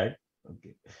mean that.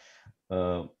 Okay.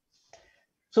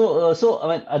 So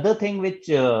I mean, other thing which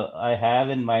I have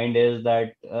in mind is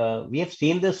that we have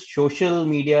seen this social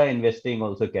media investing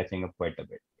also catching up quite a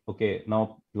bit. Okay,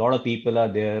 now a lot of people are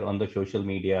there on the social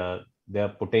media. They are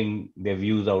putting their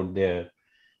views out there,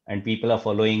 and people are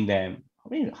following them. I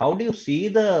mean, how do you see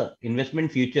the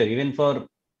investment future, even for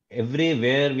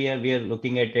everywhere we are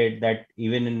looking at it? That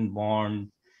even in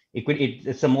bonds,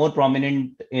 it's a more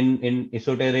prominent in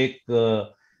esoteric.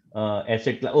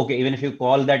 Asset class. Okay, even if you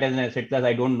call that as an asset class,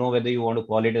 I don't know whether you want to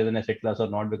call it as an asset class or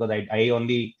not, because I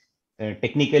only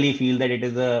technically feel that it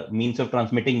is a means of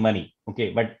transmitting money.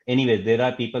 Okay, but anyways, there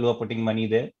are people who are putting money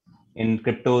there in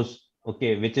cryptos.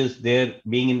 Okay, which is they're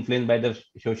being influenced by the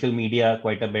social media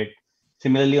quite a bit.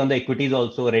 Similarly, on the equities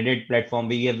also, Reddit platform,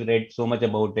 we have read so much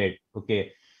about it.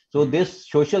 Okay, so this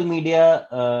social media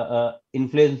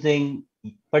influencing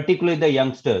particularly the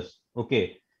youngsters.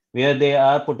 Okay, where they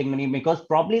are putting money because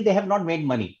probably they have not made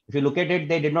money. If you look at it,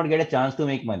 they did not get a chance to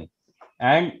make money.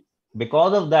 And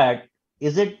because of that,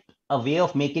 is it a way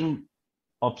of making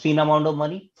obscene amount of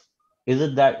money?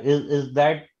 Is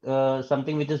that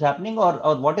something which is happening,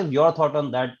 or what is your thought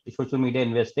on that social media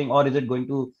investing, or is it going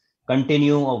to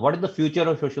continue, or what is the future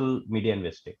of social media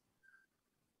investing?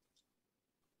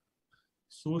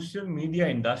 social media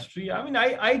industry. I mean,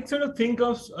 I sort of think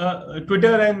of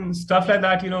Twitter and stuff like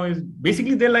that, is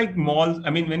basically they're like malls. I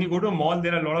mean, when you go to a mall,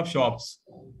 there are a lot of shops.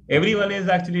 Everyone is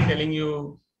actually telling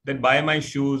you that buy my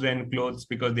shoes and clothes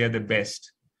because they are the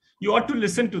best. You ought to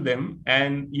listen to them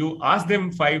and you ask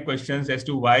them 5 questions as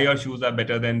to why your shoes are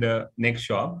better than the next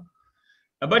shop.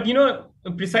 But,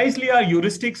 precisely our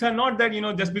heuristics are not that,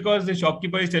 just because the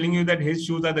shopkeeper is telling you that his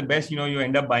shoes are the best, you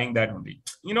end up buying that only.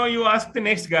 You ask the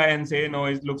next guy and say, no,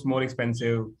 it looks more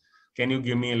expensive. Can you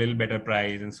give me a little better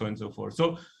price and so on and so forth.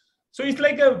 So it's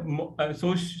like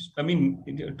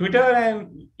Twitter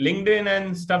and LinkedIn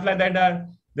and stuff like that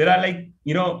there are like,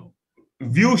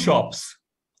 view shops.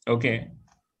 Okay.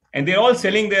 And they're all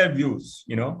selling their views,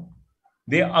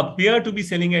 They appear to be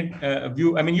selling it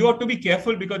view. I mean, you have to be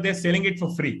careful because they're selling it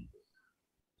for free.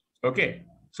 Okay.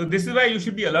 So this is why you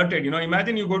should be alerted.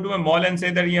 Imagine you go to a mall and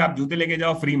say that you have jute leke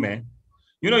jao free mein.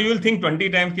 You will think 20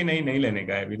 times ki nahi lene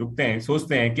ka hai. We rukte hain,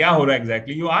 sochte hain, kya ho raha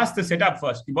exactly. You ask the setup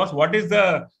first. Boss, what is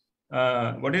the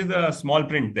small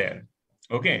print there?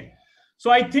 Okay.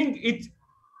 So I think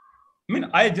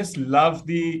I just love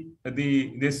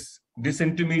this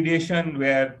disintermediation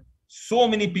where so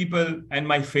many people and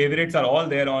my favorites are all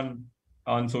there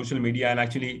on social media. And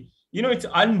actually, it's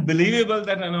unbelievable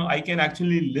that I can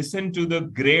actually listen to the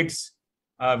greats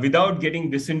without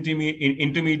getting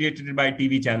disintermediated by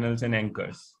TV channels and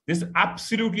anchors. This is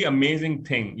absolutely amazing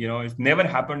thing. It's never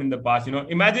happened in the past.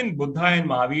 Imagine Buddha and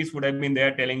Mahavir would have been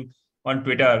there telling on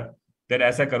Twitter that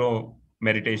aisa karo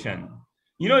meditation.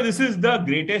 This is the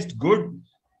greatest good,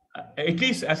 at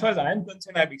least as far as I am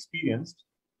concerned, I've experienced.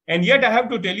 And yet I have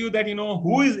to tell you that,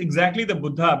 who is exactly the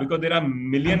Buddha? Because there are a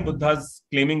million Buddhas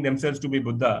claiming themselves to be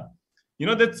Buddha.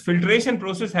 That filtration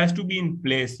process has to be in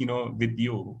place, with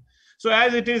you. So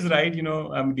as it is, right,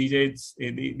 DJ, it's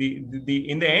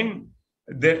in the end,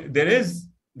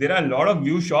 there are a lot of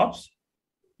view shops.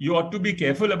 You ought to be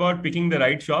careful about picking the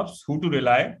right shops, who to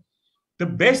rely. The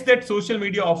best that social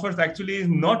media offers actually is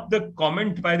not the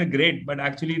comment by the great, but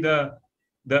actually the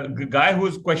guy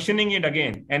who's questioning it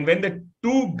again. And when the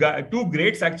two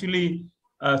greats actually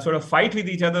sort of fight with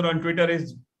each other on Twitter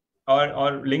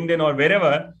or LinkedIn or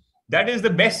wherever, that is the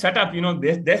best setup.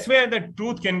 That's where the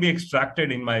truth can be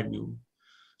extracted, in my view.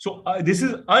 So this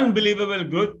is unbelievable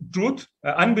good,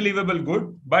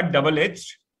 but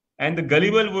double-edged. And the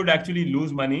gullible would actually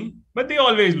lose money, but they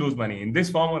always lose money in this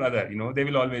form or other. They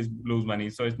will always lose money.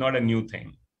 So it's not a new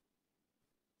thing.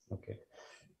 Okay.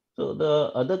 So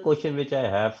the other question which I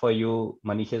have for you,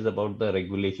 Maneesh, is about the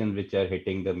regulations which are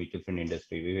hitting the mutual fund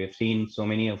industry. We have seen so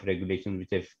many of regulations which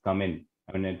have come in.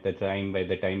 I mean, by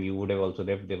the time you would have also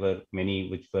left, there were many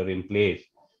which were in place,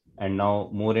 and now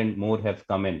more and more have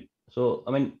come in. So,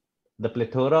 I mean, the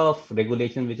plethora of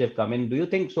regulations which have come in, do you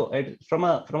think so? From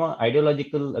a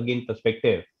ideological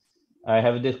perspective, I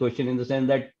have this question in the sense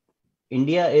that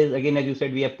India is, again, as you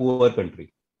said, we are a poor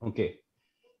country. Okay,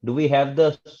 do we have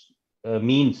the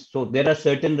means? So there are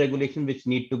certain regulations which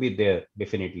need to be there,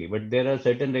 definitely, but there are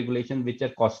certain regulations which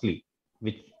are costly,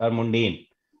 which are mundane.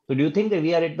 So do you think that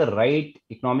we are at the right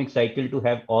economic cycle to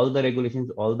have all the regulations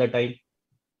all the time?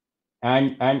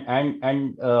 And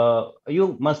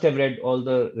you must have read all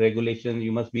the regulations.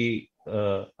 You must be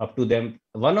up to them.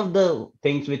 One of the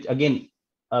things which again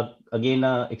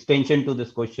extension to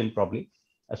this question, probably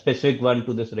a specific one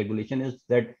to this regulation, is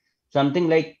that something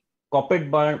like corporate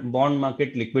bond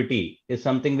market liquidity is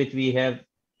something which we have.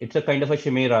 It's a kind of a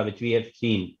chimera which we have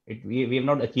seen. We have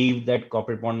not achieved that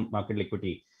corporate bond market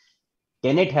liquidity.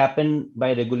 Can it happen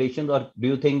by regulations, or do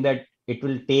you think that it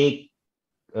will take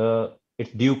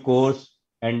its due course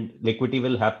and liquidity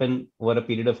will happen over a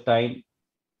period of time?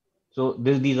 So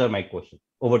these are my questions.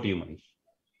 Over to you, Maneesh.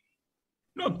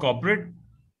 No, corporate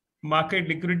market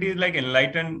liquidity is like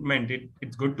enlightenment.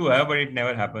 It's good to have, but it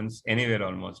never happens anywhere,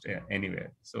 almost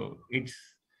anywhere. So it's,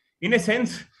 in a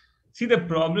sense, see the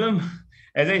problem,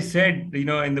 as I said,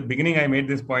 in the beginning, I made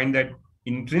this point that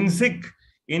intrinsic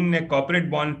in a corporate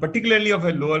bond, particularly of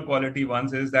a lower quality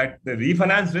ones, is that the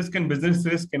refinance risk and business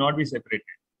risk cannot be separated.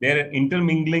 Their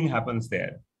intermingling happens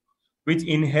there, which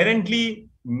inherently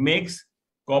makes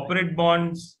corporate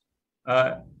bonds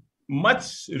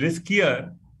much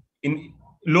riskier in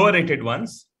lower rated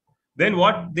ones than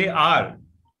what they are.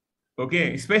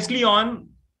 Okay, especially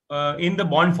in the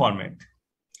bond format.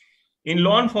 In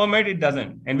loan format, it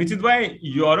doesn't, and which is why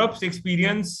Europe's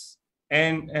experience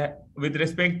and with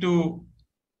respect to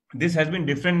this has been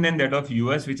different than that of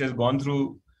US, which has gone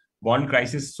through bond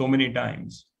crisis so many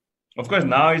times. Of course,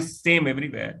 now it's same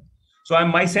everywhere. So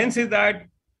my sense is that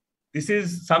this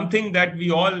is something that we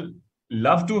all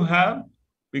love to have,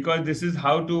 because this is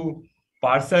how to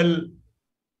parcel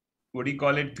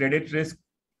credit risk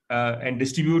and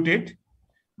distribute it.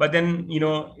 But then,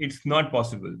 it's not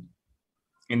possible,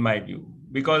 in my view,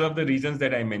 because of the reasons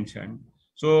that I mentioned.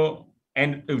 So,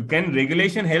 and can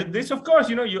regulation help this? Of course,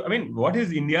 what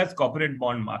is India's corporate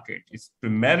bond market? It's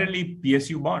primarily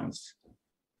PSU bonds.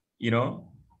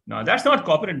 Now that's not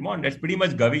corporate bond. That's pretty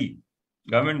much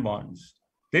government bonds.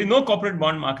 There is no corporate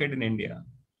bond market in India.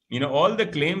 All the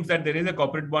claims that there is a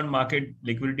corporate bond market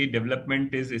liquidity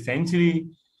development is essentially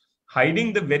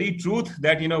hiding the very truth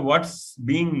that, what's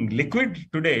being liquid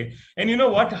today. And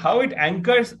how it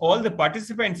anchors all the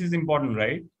participants is important,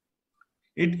 right?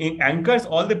 It anchors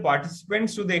all the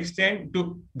participants to the extent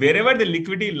to wherever the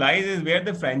liquidity lies is where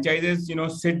the franchises,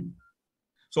 sit.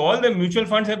 So all the mutual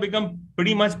funds have become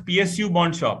pretty much PSU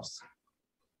bond shops.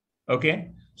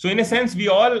 Okay. So in a sense, we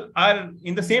all are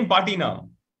in the same party now.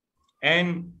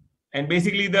 And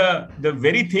basically the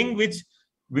very thing which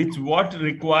what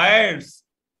requires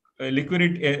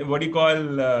liquidity,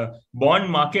 bond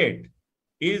market,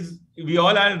 is we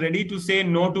all are ready to say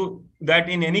no to that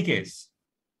in any case.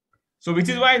 So which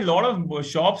is why a lot of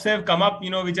shops have come up,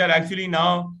 which are actually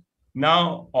now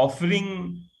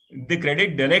offering the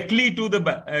credit directly to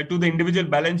the individual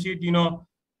balance sheet.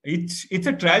 It's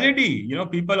a tragedy.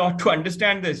 People ought to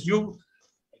understand this.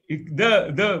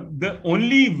 The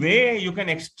only way you can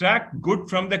extract good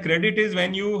from the credit is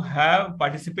when you have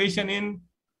participation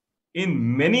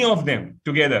in many of them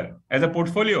together as a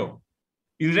portfolio,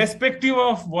 irrespective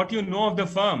of what you know of the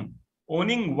firm.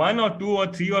 Owning 1 or 2 or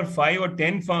 3 or 5 or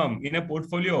 10 firm in a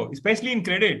portfolio, especially in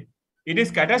credit, it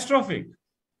is catastrophic.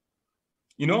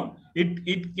 It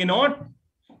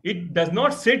does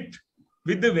not sit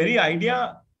with the very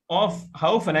idea of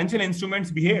how financial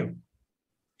instruments behave.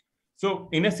 So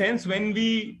in a sense, when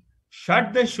we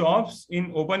shut the shops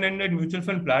in open-ended mutual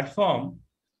fund platform,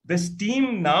 the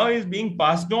steam now is being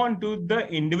passed on to the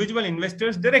individual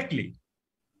investors directly.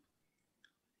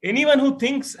 Anyone who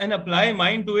thinks and apply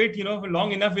mind to it, for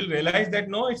long enough will realize that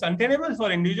no, it's untenable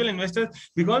for individual investors,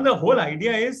 because the whole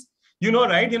idea is,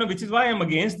 right, which is why I'm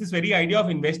against this very idea of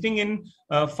investing in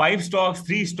 5 stocks,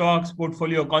 3 stocks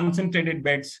portfolio, concentrated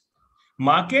bets.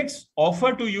 Markets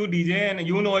offer to you, DJ, and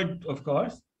it, of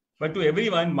course, but to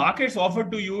everyone, markets offer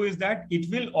to you is that it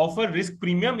will offer risk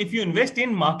premium if you invest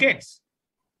in markets.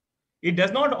 It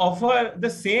does not offer the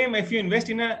same if you invest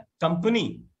in a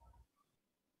company.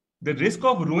 The risk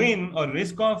of ruin or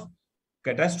risk of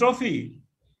catastrophe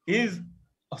is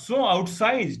so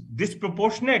outsized,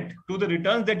 disproportionate to the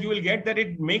returns that you will get, that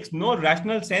it makes no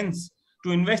rational sense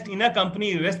to invest in a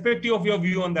company, irrespective of your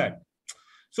view on that.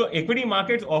 So equity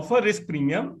markets offer risk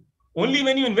premium only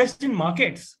when you invest in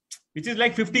markets, which is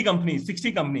like 50 companies,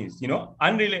 60 companies,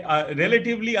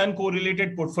 relatively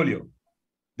uncorrelated portfolio.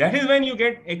 That is when you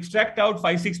extract out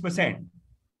 5-6%.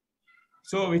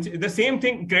 So it's the same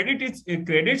thing. Credit's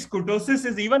kurtosis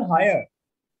is even higher.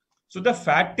 So the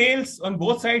fat tails on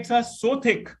both sides are so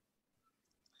thick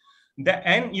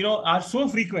are so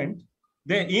frequent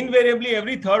that invariably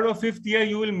every 3rd or 5th year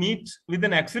you will meet with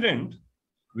an accident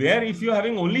where if you're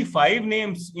having only 5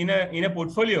 names in a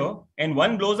portfolio and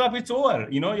one blows up, it's over.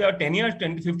 Your 10 years,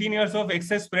 15 years of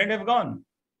excess spread have gone.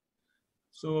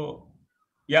 So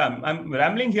yeah, I'm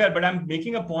rambling here, but I'm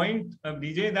making a point,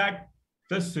 DJ, that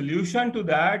the solution to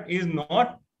that is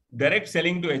not direct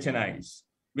selling to HNIs,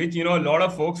 which, a lot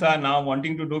of folks are now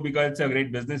wanting to do because it's a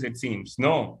great business, it seems.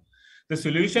 No, the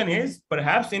solution is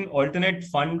perhaps in alternate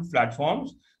fund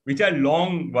platforms, which are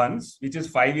long ones, which is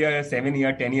 5-year,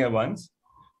 7-year, 10-year ones,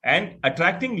 and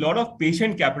attracting a lot of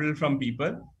patient capital from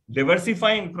people,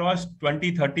 diversifying across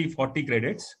 20, 30, 40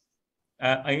 credits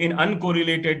in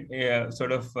uncorrelated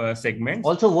segments.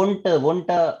 Also, won't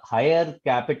a higher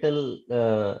capital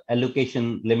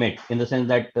allocation limit, in the sense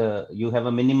that you have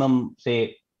a minimum,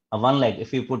 say, a 1 lakh.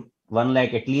 If you put 1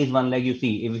 lakh, at least 1 lakh, you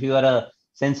see, if you are a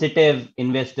sensitive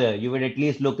investor, you would at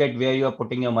least look at where you are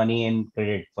putting your money in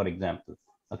credit, for example,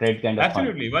 a credit kind of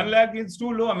Absolutely. fund. 1 lakh is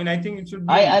too low. I think it should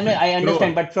be. I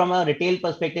understand, but from a retail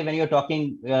perspective, when you're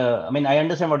talking, I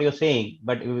understand what you're saying,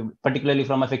 but particularly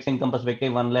from a fixed income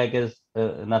perspective, 1 lakh is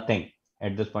nothing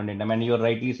at this point in time. And you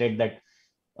rightly said that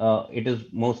it is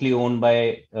mostly owned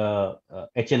by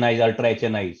HNIs, ultra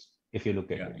HNIs, if you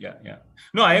look at it. Yeah.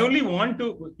 No, I only want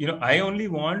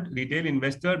retail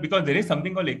investor, because there is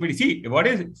something called equity. See, what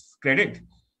is credit?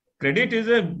 Credit is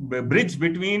a bridge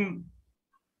between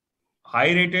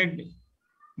high-rated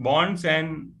bonds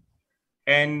and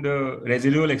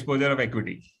residual exposure of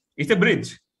equity. It's a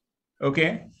bridge.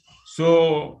 Okay.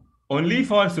 So only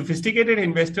for sophisticated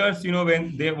investors,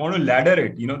 when they want to ladder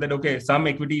it, that, okay, some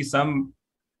equity, some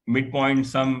midpoint,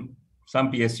 some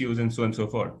PSUs, and so on and so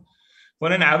forth.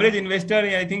 for an average investor,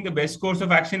 I think the best course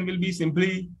of action will be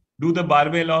simply do the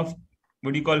barbell of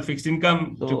what you call fixed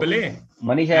income AAA.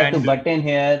 Manish, I have to butt in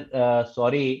here.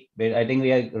 Sorry, but I think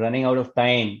we are running out of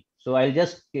time. So I'll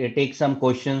just take some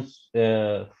questions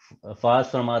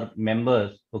fast from our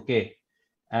members, okay,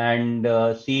 and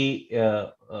see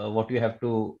what you have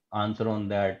to answer on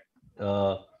that.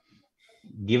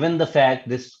 Given the fact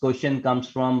this question comes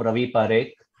from Ravi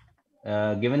Parekh,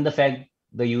 given the fact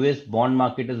the US bond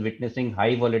market is witnessing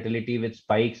high volatility with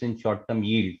spikes in short-term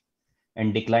yield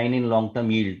and decline in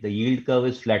long-term yield, the yield curve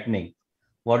is flattening.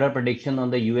 What are predictions on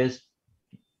the US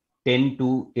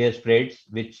 10-2-year spreads,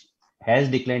 which has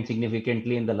declined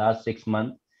significantly in the last 6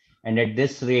 months? And at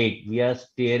this rate, we are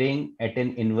staring at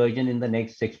an inversion in the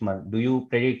next 6 months. Do you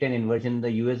predict an inversion in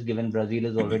the US given Brazil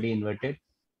is already inverted?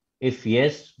 If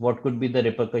yes, what could be the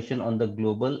repercussion on the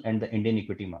global and the Indian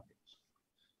equity markets?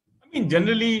 I mean,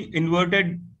 generally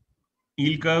inverted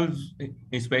yield curves,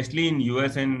 especially in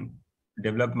US and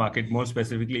developed market, more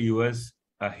specifically US,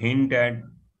 a hint at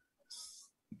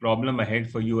problem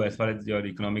ahead for you as far as your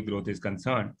economic growth is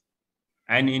concerned.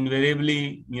 And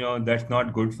invariably, that's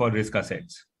not good for risk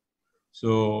assets.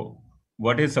 So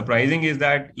what is surprising is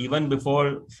that even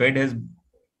before Fed has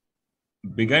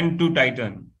begun to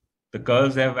tighten, the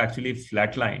curves have actually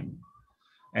flatlined.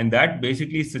 And that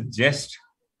basically suggests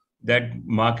that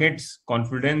markets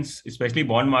confidence, especially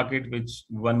bond market, which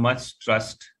one must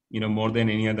trust, more than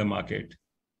any other market.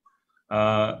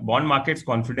 Bond market's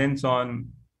confidence on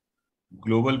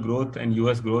global growth and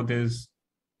US growth is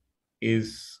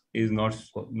not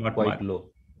quite much.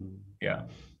 Low. Yeah.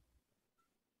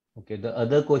 Okay. The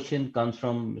other question comes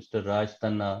from Mr. Raj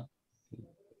Tanna.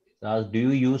 Do you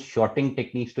use shorting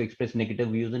techniques to express negative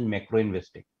views in macro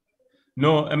investing?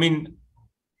 No, I mean,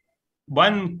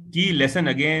 one key lesson,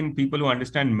 again, people who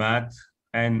understand math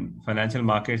and financial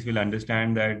markets will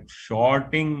understand that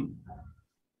shorting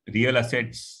real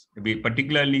assets,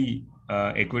 particularly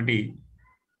equity,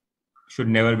 should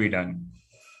never be done.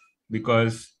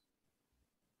 Because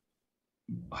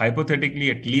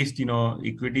hypothetically, at least,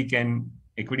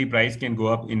 equity price can go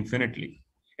up infinitely.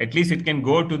 At least it can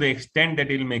go to the extent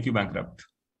that it will make you bankrupt.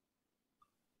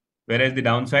 Whereas the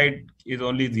downside is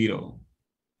only zero.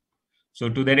 So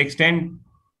to that extent,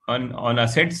 on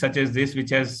assets such as this, which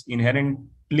has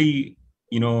inherently,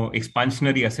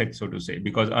 expansionary assets, so to say,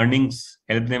 because earnings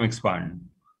help them expand,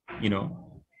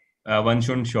 one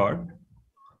shouldn't short.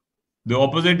 The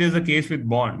opposite is the case with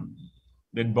bond.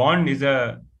 That bond is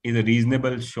a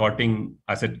reasonable shorting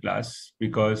asset class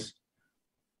because,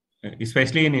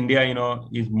 especially in India,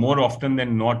 is more often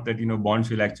than not that, bonds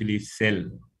will actually sell.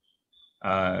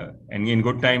 And in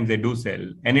good times, they do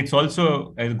sell. And it's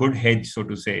also a good hedge, so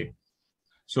to say.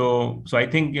 So I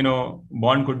think,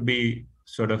 bond could be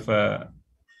sort of a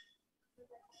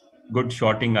good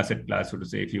shorting asset class, so to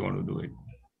say, if you want to do it.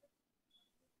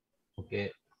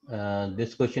 Okay.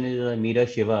 This question is Meera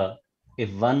Shiva.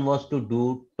 If one was to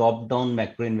do top-down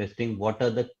macro investing, what are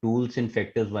the tools and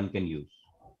factors one can use?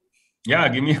 Yeah,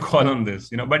 give me a call on this.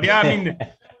 But yeah,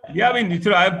 I mean,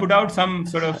 so I've put out some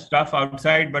sort of stuff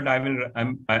outside, but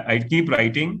I keep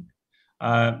writing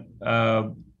on,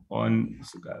 I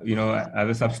have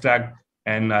a Substack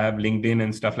and I have LinkedIn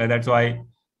and stuff like that. So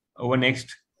over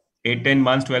next 8, 10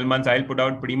 months, 12 months, I'll put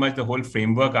out pretty much the whole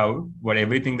framework out,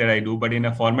 everything that I do, but in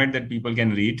a format that people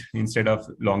can read instead of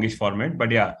longish format.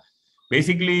 But yeah,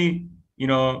 basically,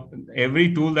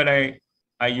 every tool that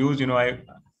I use,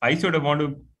 I sort of want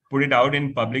to put it out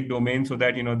in public domain so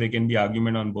that, there can be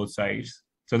argument on both sides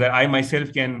so that I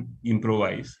myself can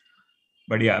improvise.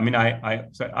 But yeah, I mean,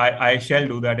 I shall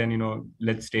do that and,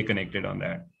 let's stay connected on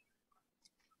that.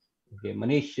 Okay,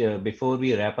 Maneesh, before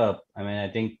we wrap up, I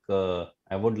think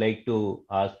I would like to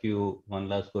ask you one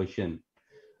last question.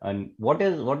 And what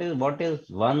is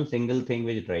one single thing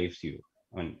which drives you?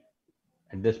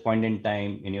 At this point in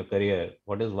time in your career,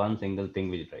 what is one single thing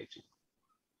which drives you?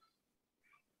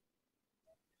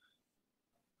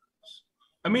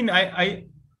 I mean,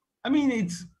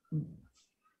 it's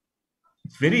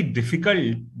very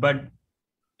difficult, but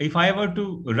if I were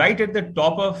to write at the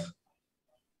top of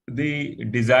the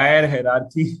desire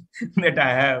hierarchy that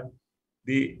I have,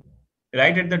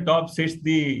 right at the top sits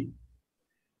the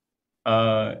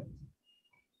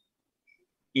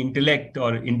intellect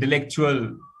or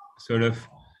intellectual sort of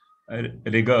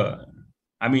rigor.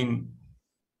 I mean,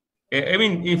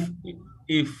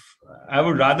 if I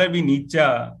would rather be Nietzsche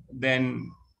than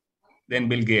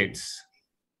Bill Gates,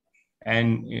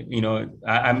 and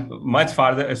I'm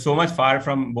so much far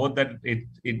from both that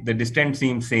the distance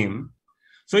seems same.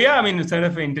 So yeah, I mean, it's sort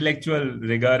of intellectual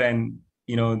rigor and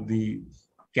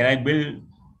can I build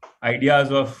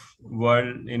ideas of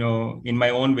world, in my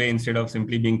own way, instead of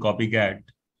simply being copycat,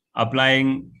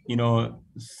 applying,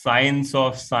 science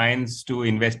of science to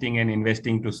investing and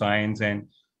investing to science, and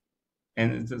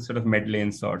it's sort of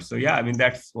mid-lane sort. So yeah, I mean,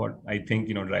 that's what I think,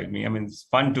 drive me. I mean, it's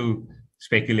fun to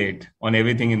speculate on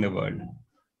everything in the world.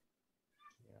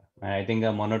 I think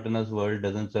a monotonous world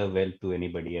doesn't serve well to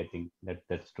anybody. I think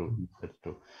that's true. That's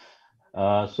true.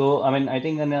 So, I mean, I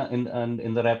think in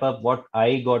the wrap up, what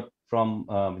I got from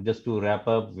just to wrap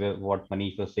up what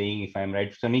Maneesh was saying, if I'm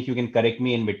right, Manish, you can correct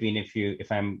me in between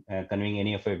if I'm conveying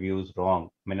any of your views wrong.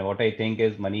 I mean, what I think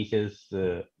is Maneesh is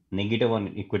negative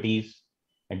on equities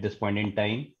at this point in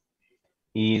time.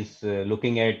 He's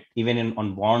looking at even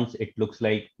on bonds. It looks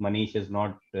like Maneesh is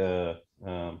not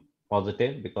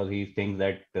positive because he thinks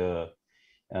that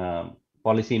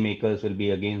policymakers will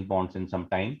be against bonds in some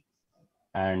time,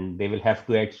 and they will have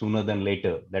to act sooner than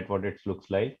later. That's what it looks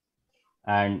like.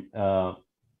 And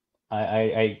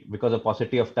I because of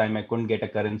paucity of time, I couldn't get a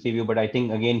currency view. But I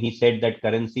think again he said that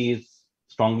currency is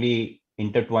strongly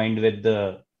intertwined with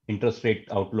the interest rate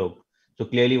outlook. So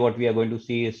clearly, what we are going to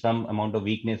see is some amount of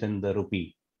weakness in the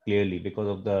rupee, clearly because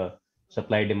of the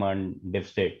supply-demand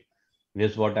deficit.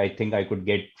 This is what I think I could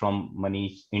get from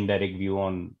Manish's indirect view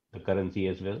on the currency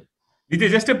as well. It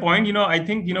is just a point, I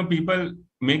think, people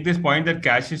make this point that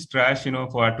cash is trash,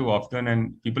 far too often,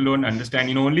 and people don't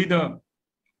understand,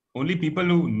 only people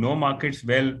who know markets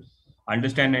well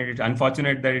understand that it's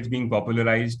unfortunate that it's being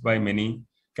popularized by many.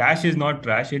 Cash is not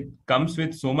trash. It comes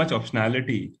with so much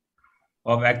optionality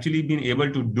of actually being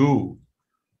able to do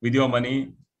with your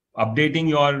money, updating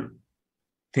your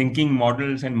thinking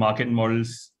models and market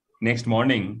models next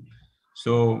morning.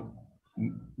 So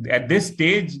at this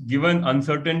stage, given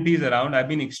uncertainties around, I've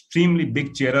been extremely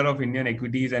big cheerer of Indian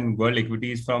equities and world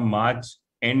equities from March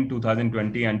end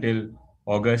 2020 until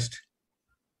August.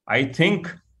 I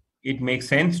think it makes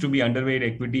sense to be underweight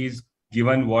equities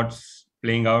given what's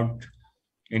playing out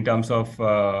in terms of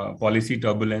policy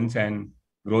turbulence and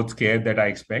growth scare that I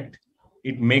expect.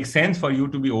 It makes sense for you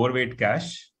to be overweight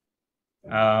cash.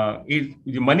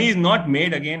 Money is not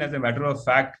made, again, as a matter of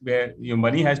fact, where your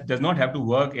money does not have to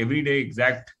work every day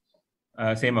exact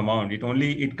same amount.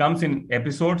 It comes in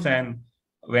episodes, and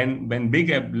when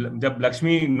jab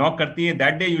Lakshmi knock karti hai,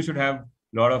 that day you should have a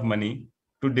lot of money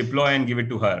to deploy and give it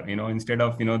to her, instead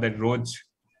of that roj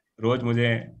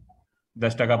mujhe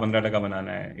 10 taka 15 taka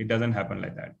banana hai. It doesn't happen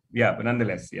like that. Yeah, but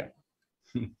nonetheless, yeah.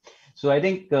 So I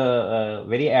think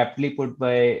very aptly put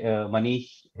by Maneesh,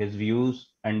 his views,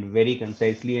 and very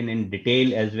concisely and in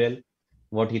detail as well,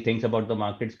 what he thinks about the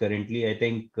markets currently. I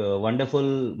think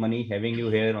wonderful, Maneesh, having you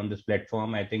here on this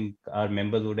platform. I think our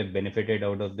members would have benefited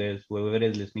out of this. Whoever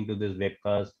is listening to this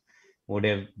webcast would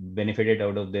have benefited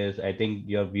out of this. I think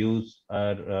your views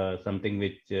are something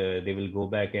which they will go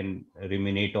back and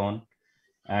ruminate on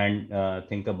and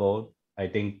think about. I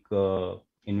think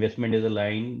investment is a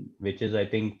line which is, I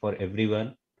think, for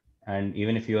everyone. And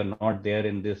even if you are not there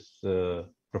in this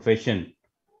profession,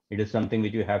 it is something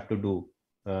which you have to do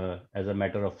as a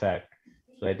matter of fact.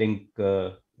 So I think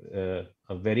a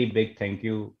very big thank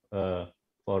you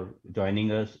for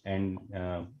joining us and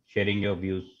sharing your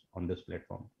views on this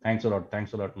platform. Thanks a lot.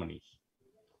 Thanks a lot, Maneesh.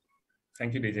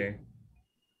 Thank you, DJ.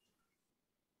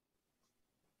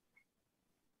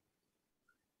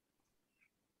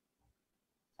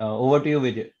 Over to you,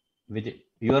 Vijay. Vijay,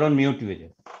 you are on mute,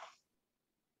 Vijay.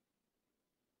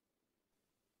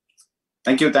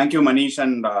 Thank you, Maneesh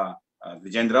and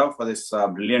Dwijendra, for this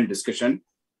brilliant discussion.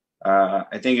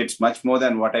 I think it's much more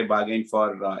than what I bargained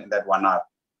for in that 1 hour.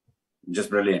 Just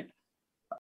brilliant.